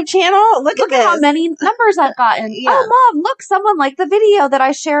YouTube channel? Look at this. How many numbers I've gotten. Yeah. Oh, Mom, look, someone liked the video that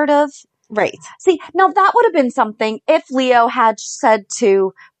I shared of. Right. See, now that would have been something if Leo had said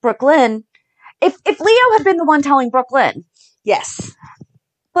to Brooklyn, if Leo had been the one telling Brooklyn, Yes.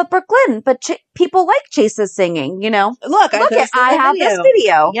 but Brooklyn, people like Chase's singing, you know. Look, I have this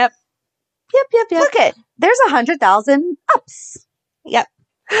video. Yep. Look it. There's 100,000 ups. Yep.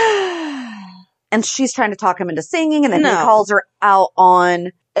 And she's trying to talk him into singing, and then he No. calls her out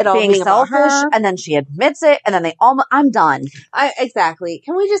on It all being being about selfish, her. and then she admits it, and then I'm done. Exactly.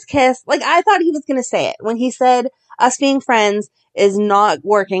 Can we just kiss? Like, I thought he was going to say it when he said us being friends is not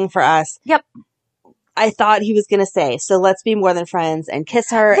working for us. Yep. I thought he was going to say, so let's be more than friends and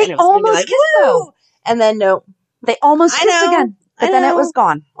kiss her. They and it was gonna be almost kissed, though. And then no. They almost I kissed know. again, but then it was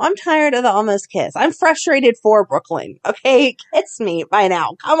gone. I'm tired of the almost kiss. I'm frustrated for Brooklyn. Okay? Kiss me by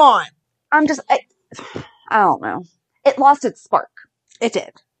now. Come on. I don't know. It lost its spark. It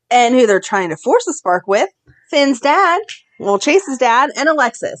did. And who they're trying to force a spark with? Finn's dad. Well, Chase's dad and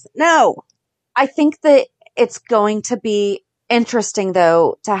Alexis. No. I think that it's going to be interesting,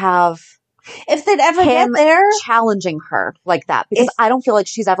 though, to have if they'd ever him get there, challenging her like that, because I don't feel like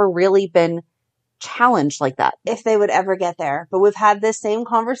she's ever really been challenged like that. If they would ever get there. But we've had this same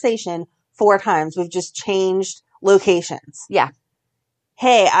conversation 4 times. We've just changed locations. Yeah.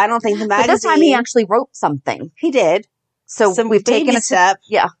 Hey, I don't think the magazine... But this time he actually wrote something. He did. So Some we've baby taken a step.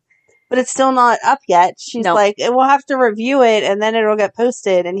 Yeah. But it's still not up yet. She's like, we'll have to review it and then it'll get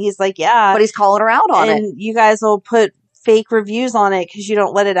posted. And he's like, yeah. But he's calling her out on it. And you guys will put fake reviews on it because you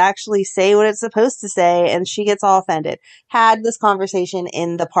don't let it actually say what it's supposed to say. And she gets all offended. Had this conversation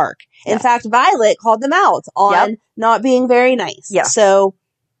in the park. In fact, Violet called them out on not being very nice. Yeah. So.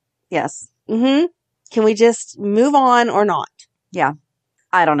 Yes. Can we just move on or not? Yeah.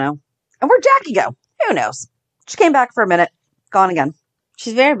 I don't know. And where'd Jackie go? Who knows? She came back for a minute. Gone again.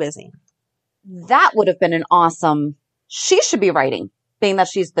 She's very busy. That would have been an awesome... She should be writing, being that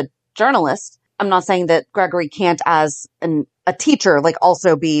she's the journalist. I'm not saying that Gregory can't, as a teacher, like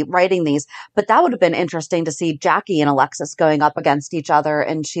also be writing these, but that would have been interesting to see Jackie and Alexis going up against each other.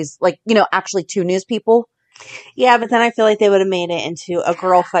 And she's like, actually 2 news people. Yeah, but then I feel like they would have made it into a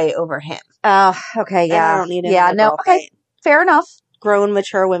girl fight over him. Okay, yeah. I don't need girl fight. Fair enough. Grown,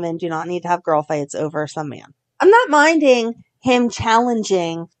 mature women do not need to have girl fights over some man. I'm not minding him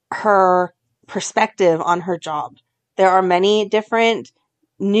challenging her perspective on her job. There are many different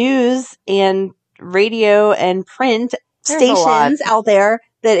news and radio and print stations out there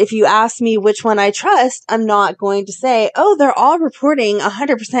that if you ask me which one I trust, I'm not going to say, oh, they're all reporting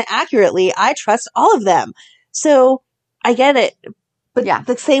 100% accurately. I trust all of them. So I get it. But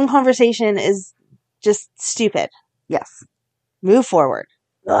the same conversation is just stupid. Yes. Move forward.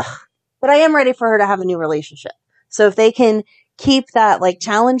 Ugh. But I am ready for her to have a new relationship. So if they can keep that like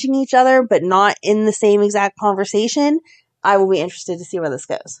challenging each other, but not in the same exact conversation, I will be interested to see where this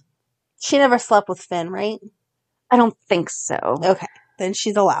goes. She never slept with Finn, right? I don't think so. Okay. Then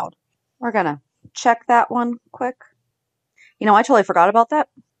she's allowed. We're going to check that one quick. I totally forgot about that.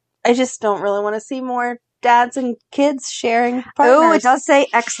 I just don't really want to see more dads and kids sharing partners. Oh, it does say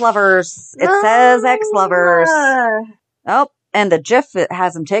ex-lovers. It says ex-lovers. Oh, and the GIF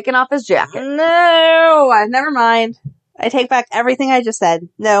has him taking off his jacket. No, never mind. I take back everything I just said.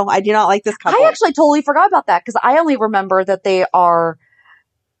 No, I do not like this couple. I actually totally forgot about that because I only remember that they are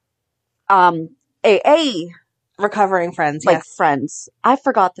AA recovering friends, like friends. I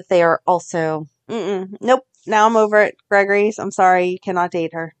forgot that they are also. Nope. Now I'm over it, Gregory. I'm sorry, you cannot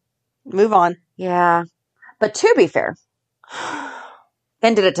date her. Move on. Yeah, but to be fair,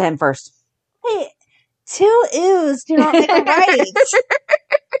 Ben did it to him first. Hey, 2 oohs do not make a right.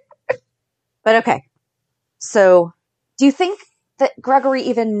 But okay, so do you think that Gregory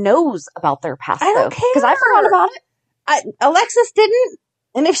even knows about their past? I don't care because I forgot about it. Alexis didn't,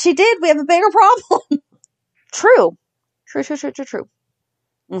 and if she did, we have a bigger problem. True.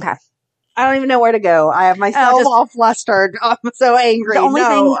 Okay. I don't even know where to go. I have myself all flustered. I'm so angry. The only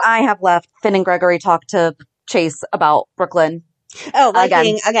thing I have left, Finn and Gregory talk to Chase about Brooklyn. Oh,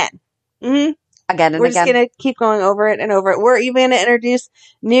 again. Mm-hmm. Again and We're again. just going to keep going over it and over it. We're even going to introduce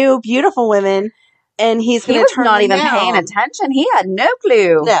new, beautiful women, and he's going to turn not them even down. paying attention. He had no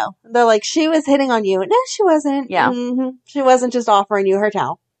clue. No. They're like, she was hitting on you. No, she wasn't. Yeah. Mm-hmm. She wasn't just offering you her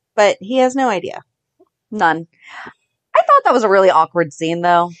towel. But he has no idea. None. I thought that was a really awkward scene,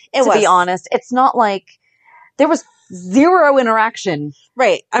 though. To be honest, it's not like there was zero interaction.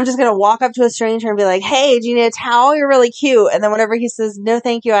 Right. I'm just going to walk up to a stranger and be like, hey, do you need a towel? You're really cute. And then whenever he says, no,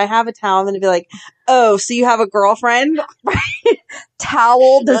 thank you, I have a towel, I'm going to be like, oh, so you have a girlfriend? Right.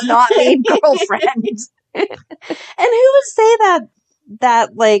 Towel does not mean girlfriend. And who would say that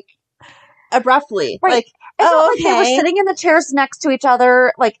like abruptly? Right. Like, It's Oh, not like they were okay. sitting in the chairs next to each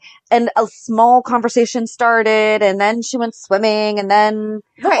other, like, and a small conversation started, and then she went swimming, and then,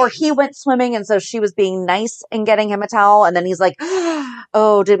 Right. or he went swimming, and so she was being nice and getting him a towel, and then he's like,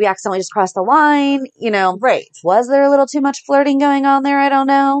 oh, did we accidentally just cross the line? You know, Right. was there a little too much flirting going on there? I don't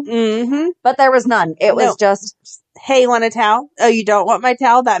know. Mm-hmm. But there was none. It was just, Hey, want a towel? Oh, you don't want my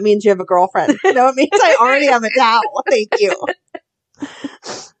towel? That means you have a girlfriend. No, it means I already have a towel. Thank you.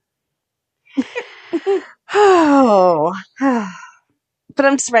 Oh. But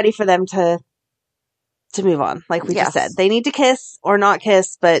I'm just ready for them to move on. Like we just Yes. said. They need to kiss or not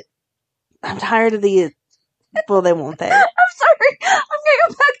kiss, but I'm tired of the, well, they won't they? I'm sorry. I'm going to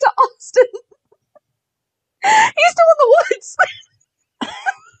go back to Austin. He's still in the woods.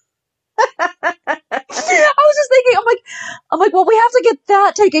 I was just thinking, I'm like, well, we have to get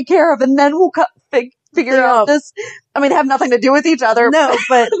that taken care of, and then we'll figure out this. I mean, they have nothing to do with each other. No,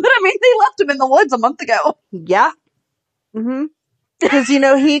 but but I mean, they left him in the woods a month ago. yeah. Mm-hmm. Because,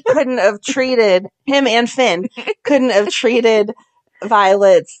 he couldn't have treated, him and Finn couldn't have treated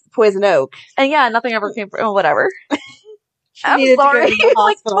Violet's poison oak. And yeah, nothing ever came from whatever. I'm needed to go sorry. to the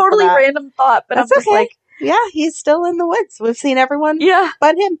Like, hospital for totally that. random thought, but That's I'm just okay. like, Yeah, he's still in the woods. We've seen everyone yeah.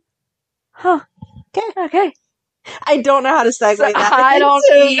 but him. Huh. Okay. I don't know how to segue that. I don't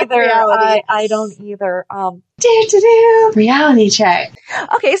into either. reality. I don't either. Reality check.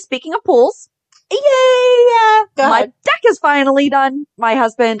 Okay, speaking of pools, Yay! Yeah. Go my ahead. deck is finally done. My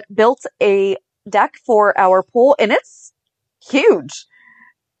husband built a deck for our pool, and it's huge.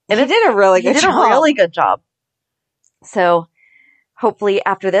 And he did a really good He did job. a really good job. So hopefully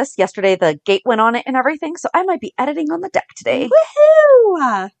after this, yesterday the gate went on it and everything, so I might be editing on the deck today.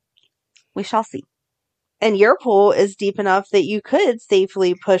 Woohoo! We shall see. And your pool is deep enough that you could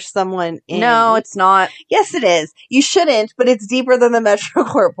safely push someone in. No, it's not. Yes, it is. You shouldn't, but it's deeper than the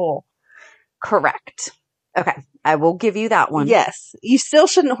MetroCorp pool. Correct. Okay, I will give you that one. Yes. You still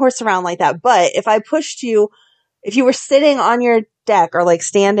shouldn't horse around like that. But if I pushed you, if you were sitting on your deck or like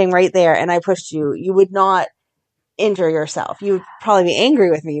standing right there and I pushed you, you would not injure yourself. You would probably be angry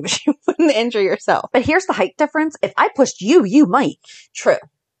with me, but you wouldn't injure yourself. But here's the height difference. If I pushed you, you might. True.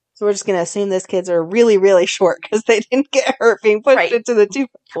 So we're just going to assume those kids are really, really short because they didn't get hurt being pushed into the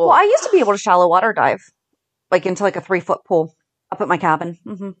 2-foot pool. Well, I used to be able to shallow water dive, like into like a 3-foot pool up at my cabin.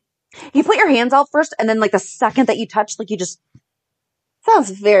 Mm-hmm. You put your hands out first, and then like the second that you touch, like you just. Sounds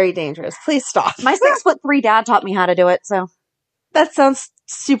very dangerous. Please stop. My 6'3" dad taught me how to do it, so. That sounds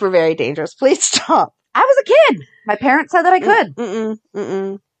super very dangerous. Please stop. I was a kid. My parents said that I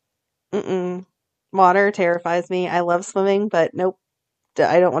could. Water terrifies me. I love swimming, but nope.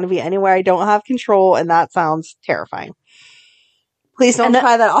 I don't want to be anywhere I don't have control, and that sounds terrifying. Please don't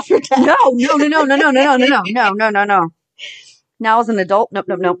try that off your deck. No. Now as an adult,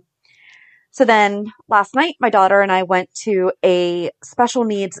 nope. So then last night, my daughter and I went to a special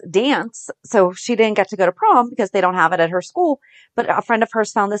needs dance. So she didn't get to go to prom because they don't have it at her school. But a friend of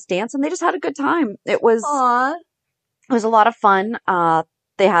hers found this dance and they just had a good time. It was a lot of fun.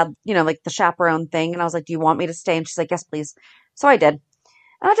 They had, like the chaperone thing. And I was like, do you want me to stay? And she's like, yes, please. So I did.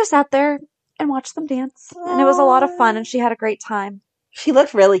 And I just sat there and watched them dance. And it was a lot of fun. And she had a great time. She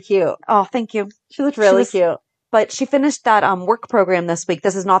looked really cute. Oh, thank you. She looked really cute. But she finished that work program this week.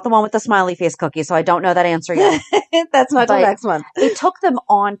 This is not the one with the smiley face cookie, so I don't know that answer yet. That's not till next month. They took them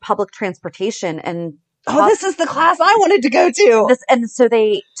on public transportation and this is the class I wanted to go to. And so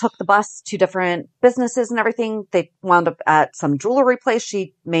they took the bus to different businesses and everything. They wound up at some jewelry place.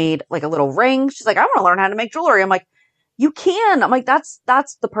 She made like a little ring. She's like, I want to learn how to make jewelry. I'm like, you can. I'm like, that's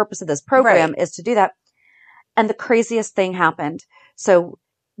the purpose of this program is to do that. And the craziest thing happened. So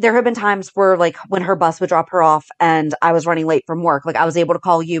there have been times where like when her bus would drop her off and I was running late from work, like I was able to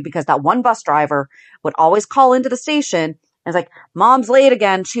call you because that one bus driver would always call into the station and it's like, Mom's late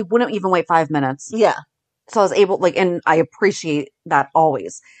again. She wouldn't even wait 5 minutes. Yeah. So I was able and I appreciate that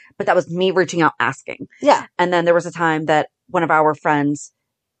always, but that was me reaching out, asking. Yeah. And then there was a time that one of our friends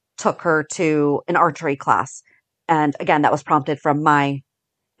took her to an archery class. And again, that was prompted from my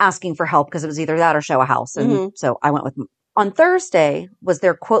asking for help because it was either that or show a house. And so I went with on Thursday was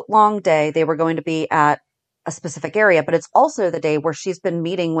their quote long day. They were going to be at a specific area, but it's also the day where she's been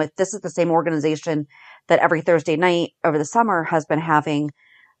meeting with, this is the same organization that every Thursday night over the summer has been having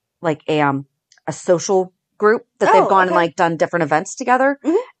like a social group that they've gone and like done different events together.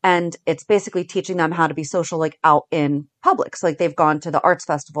 And it's basically teaching them how to be social, like out in public. So like they've gone to the arts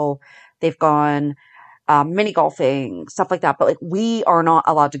festival, they've gone mini golfing, stuff like that. But like we are not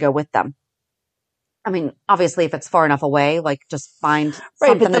allowed to go with them. I mean, obviously, if it's far enough away, like just find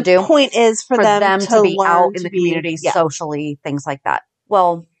something to do. The point is for them to be learn out in to the be- community socially, things like that.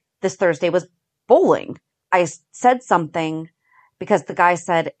 Well, this Thursday was bowling. I said something because the guy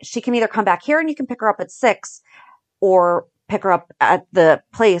said she can either come back here and you can pick her up at 6 or pick her up at the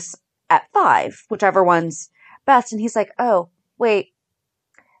place at 5, whichever one's best. And he's like, oh, wait,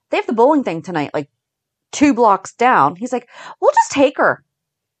 they have the bowling thing tonight, like 2 blocks down. He's like, we'll just take her.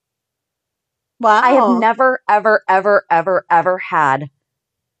 Wow. I have never, ever, ever, ever, ever had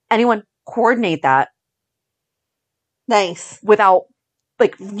anyone coordinate that. Nice. Without,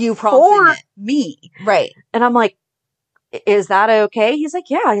 like, you prompting it. Me. Right. And I'm like, is that okay? He's like,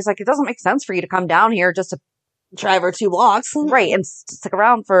 yeah. He's like, it doesn't make sense for you to come down here just to drive her 2 blocks. Right. And stick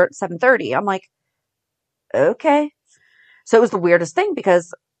around for 7:30. I'm like, okay. So it was the weirdest thing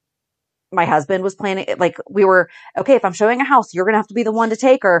because my husband was planning, like, we were, okay, if I'm showing a house, you're going to have to be the one to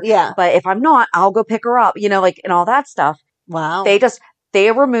take her. Yeah. But if I'm not, I'll go pick her up, you know, like, and all that stuff. Wow. They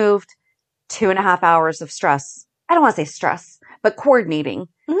removed 2.5 hours of stress. I don't want to say stress, but coordinating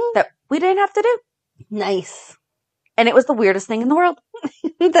that we didn't have to do. Nice. And it was the weirdest thing in the world.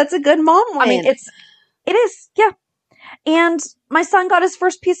 That's a good mom win. I mean, it is. Yeah. And my son got his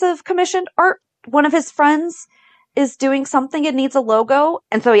first piece of commissioned art. One of his friends is doing something. It needs a logo.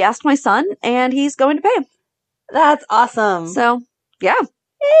 And so he asked my son and he's going to pay him. That's awesome. So yeah.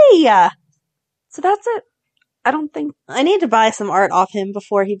 Hey. So that's it. I need to buy some art off him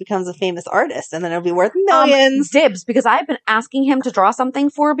before he becomes a famous artist, and then it'll be worth millions. Dibs, because I've been asking him to draw something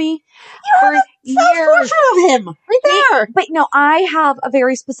for me for years. Of him right there. But no, I have a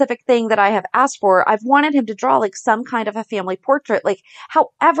very specific thing that I have asked for. I've wanted him to draw like some kind of a family portrait, like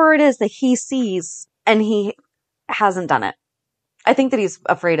however it is that he sees, and he hasn't done it. I think that he's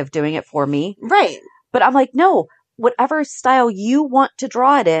afraid of doing it for me. Right. But I'm like, no, whatever style you want to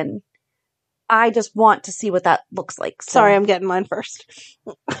draw it in, I just want to see what that looks like. So, sorry, I'm getting mine first.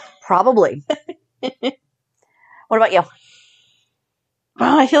 Probably. What about you?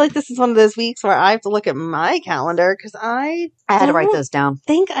 Well, I feel like this is one of those weeks where I have to look at my calendar because I had to write those down.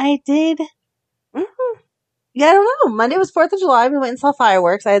 Think I did. Mm-hmm. Yeah, I don't know. Monday was 4th of July. We went and saw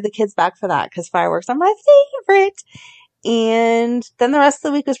fireworks. I had the kids back for that because fireworks are my favorite. And then the rest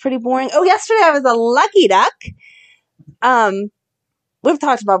of the week was pretty boring. Oh, yesterday I was a lucky duck. We've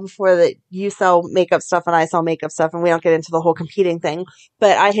talked about before that you sell makeup stuff and I sell makeup stuff, and we don't get into the whole competing thing.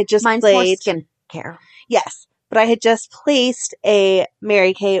 But I had just Mine's more skincare. Yes. But I had just placed a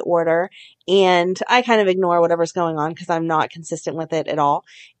Mary Kay order, and I kind of ignore whatever's going on because I'm not consistent with it at all.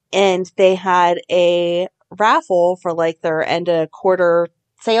 And they had a raffle for like their end of quarter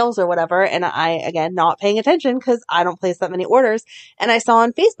sales or whatever. And I, again, not paying attention because I don't place that many orders. And I saw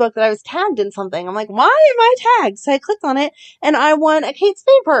on Facebook that I was tagged in something. I'm like, why am I tagged? So I clicked on it and I won a Kate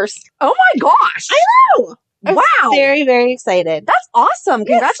Spade purse. Oh my gosh. I know. Wow. Very, very excited. That's awesome.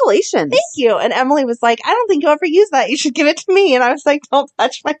 Congratulations. Thank you. And Emily was like, I don't think you'll ever use that. You should give it to me. And I was like, don't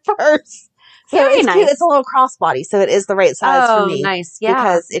touch my purse. So Very it's nice. cute. It's a little crossbody, so it is the right size for me. Nice. Yeah.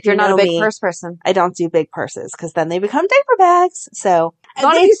 Because if you're not a big me, purse person, I don't do big purses because then they become diaper bags. So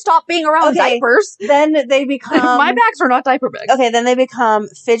not if you stop being around diapers. Then they become my bags are not diaper bags. Okay, then they become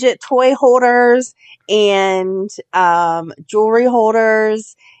fidget toy holders and jewelry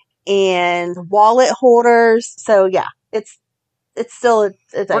holders and wallet holders. So yeah, it's still a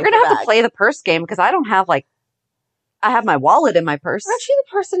diaper We're gonna have bag. to play the purse game because I don't have I have my wallet in my purse. Aren't you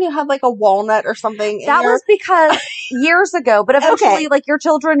the person who had like a walnut or something? That was because years ago, but eventually like your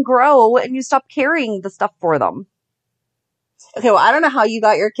children grow and you stop carrying the stuff for them. Okay, well, I don't know how you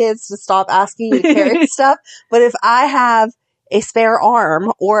got your kids to stop asking you to carry stuff, but if I have a spare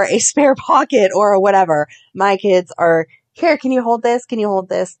arm or a spare pocket or whatever, my kids are, here, can you hold this? Can you hold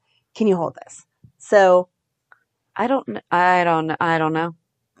this? Can you hold this? So I don't know.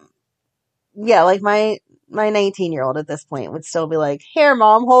 Yeah, like my 19-year-old at this point would still be like, here,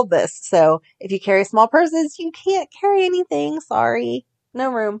 mom, hold this. So if you carry small purses, you can't carry anything. Sorry.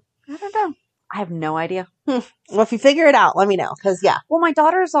 No room. I don't know. I have no idea. Well, if you figure it out, let me know. Cause yeah. Well, my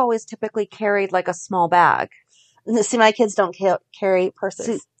daughter's always typically carried like a small bag. See, my kids don't carry purses.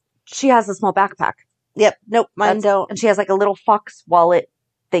 See, she has a small backpack. Yep. Nope. Mine don't. And she has like a little Fox wallet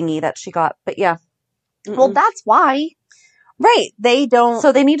thingy that she got. But yeah. Mm-mm. Well, that's why. Right. They don't.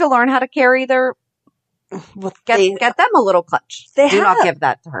 So they need to learn how to carry their, get them a little clutch. Do not give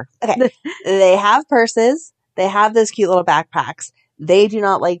that to her. Okay. They have purses. They have those cute little backpacks. They do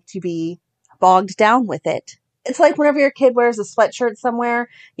not like to be bogged down with it. It's like whenever your kid wears a sweatshirt somewhere,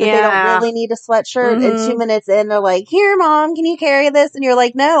 but they don't really need a sweatshirt. Mm-hmm. And 2 minutes in, they're like, here, mom, can you carry this? And you're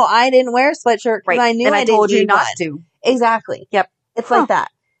like, no, I didn't wear a sweatshirt because I knew and I didn't told you need not one. to. Exactly. Yep. It's like that.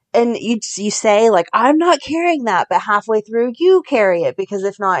 And you say like, I'm not carrying that, but halfway through you carry it because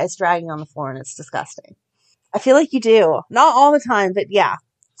if not, it's dragging on the floor and it's disgusting. I feel like you do. Not all the time, but yeah.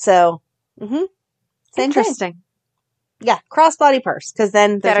 So, Same thing. Interesting. Yeah, crossbody purse, because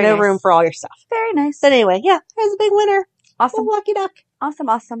then there's Very no nice. room for all your stuff. Very nice. But anyway, yeah, it was a big winner. Awesome. Lucky duck.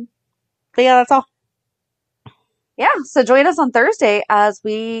 Awesome. But yeah, that's all. Yeah, so join us on Thursday as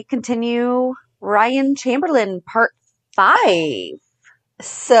we continue Ryan Chamberlain Part 5.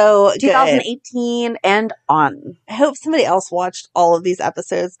 So good. 2018 and on. I hope somebody else watched all of these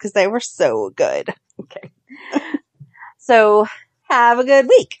episodes because they were so good. Okay. So have a good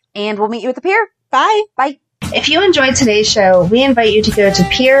week. And we'll meet you at the pier. Bye. Bye. If you enjoyed today's show, we invite you to go to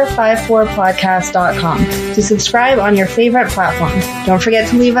peer54podcast.com to subscribe on your favorite platform. Don't forget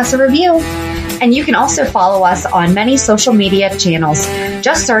to leave us a review. And you can also follow us on many social media channels.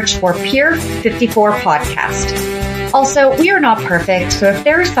 Just search for Peer54 Podcast. Also, we are not perfect, so if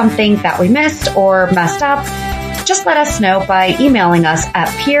there is something that we missed or messed up, just let us know by emailing us at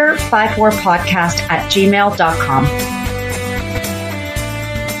peer54podcast@gmail.com.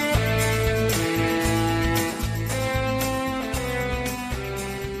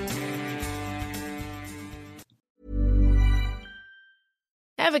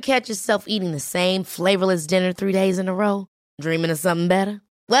 Ever catch yourself eating the same flavorless dinner 3 days in a row? Dreaming of something better?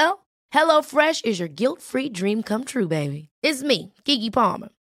 Well, HelloFresh is your guilt-free dream come true, baby. It's me, Keke Palmer.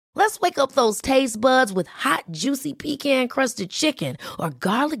 Let's wake up those taste buds with hot, juicy pecan-crusted chicken or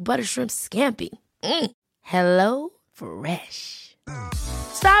garlic butter shrimp scampi. Hello Fresh.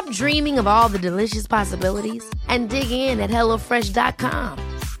 Stop dreaming of all the delicious possibilities and dig in at HelloFresh.com.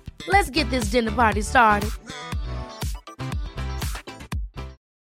 Let's get this dinner party started.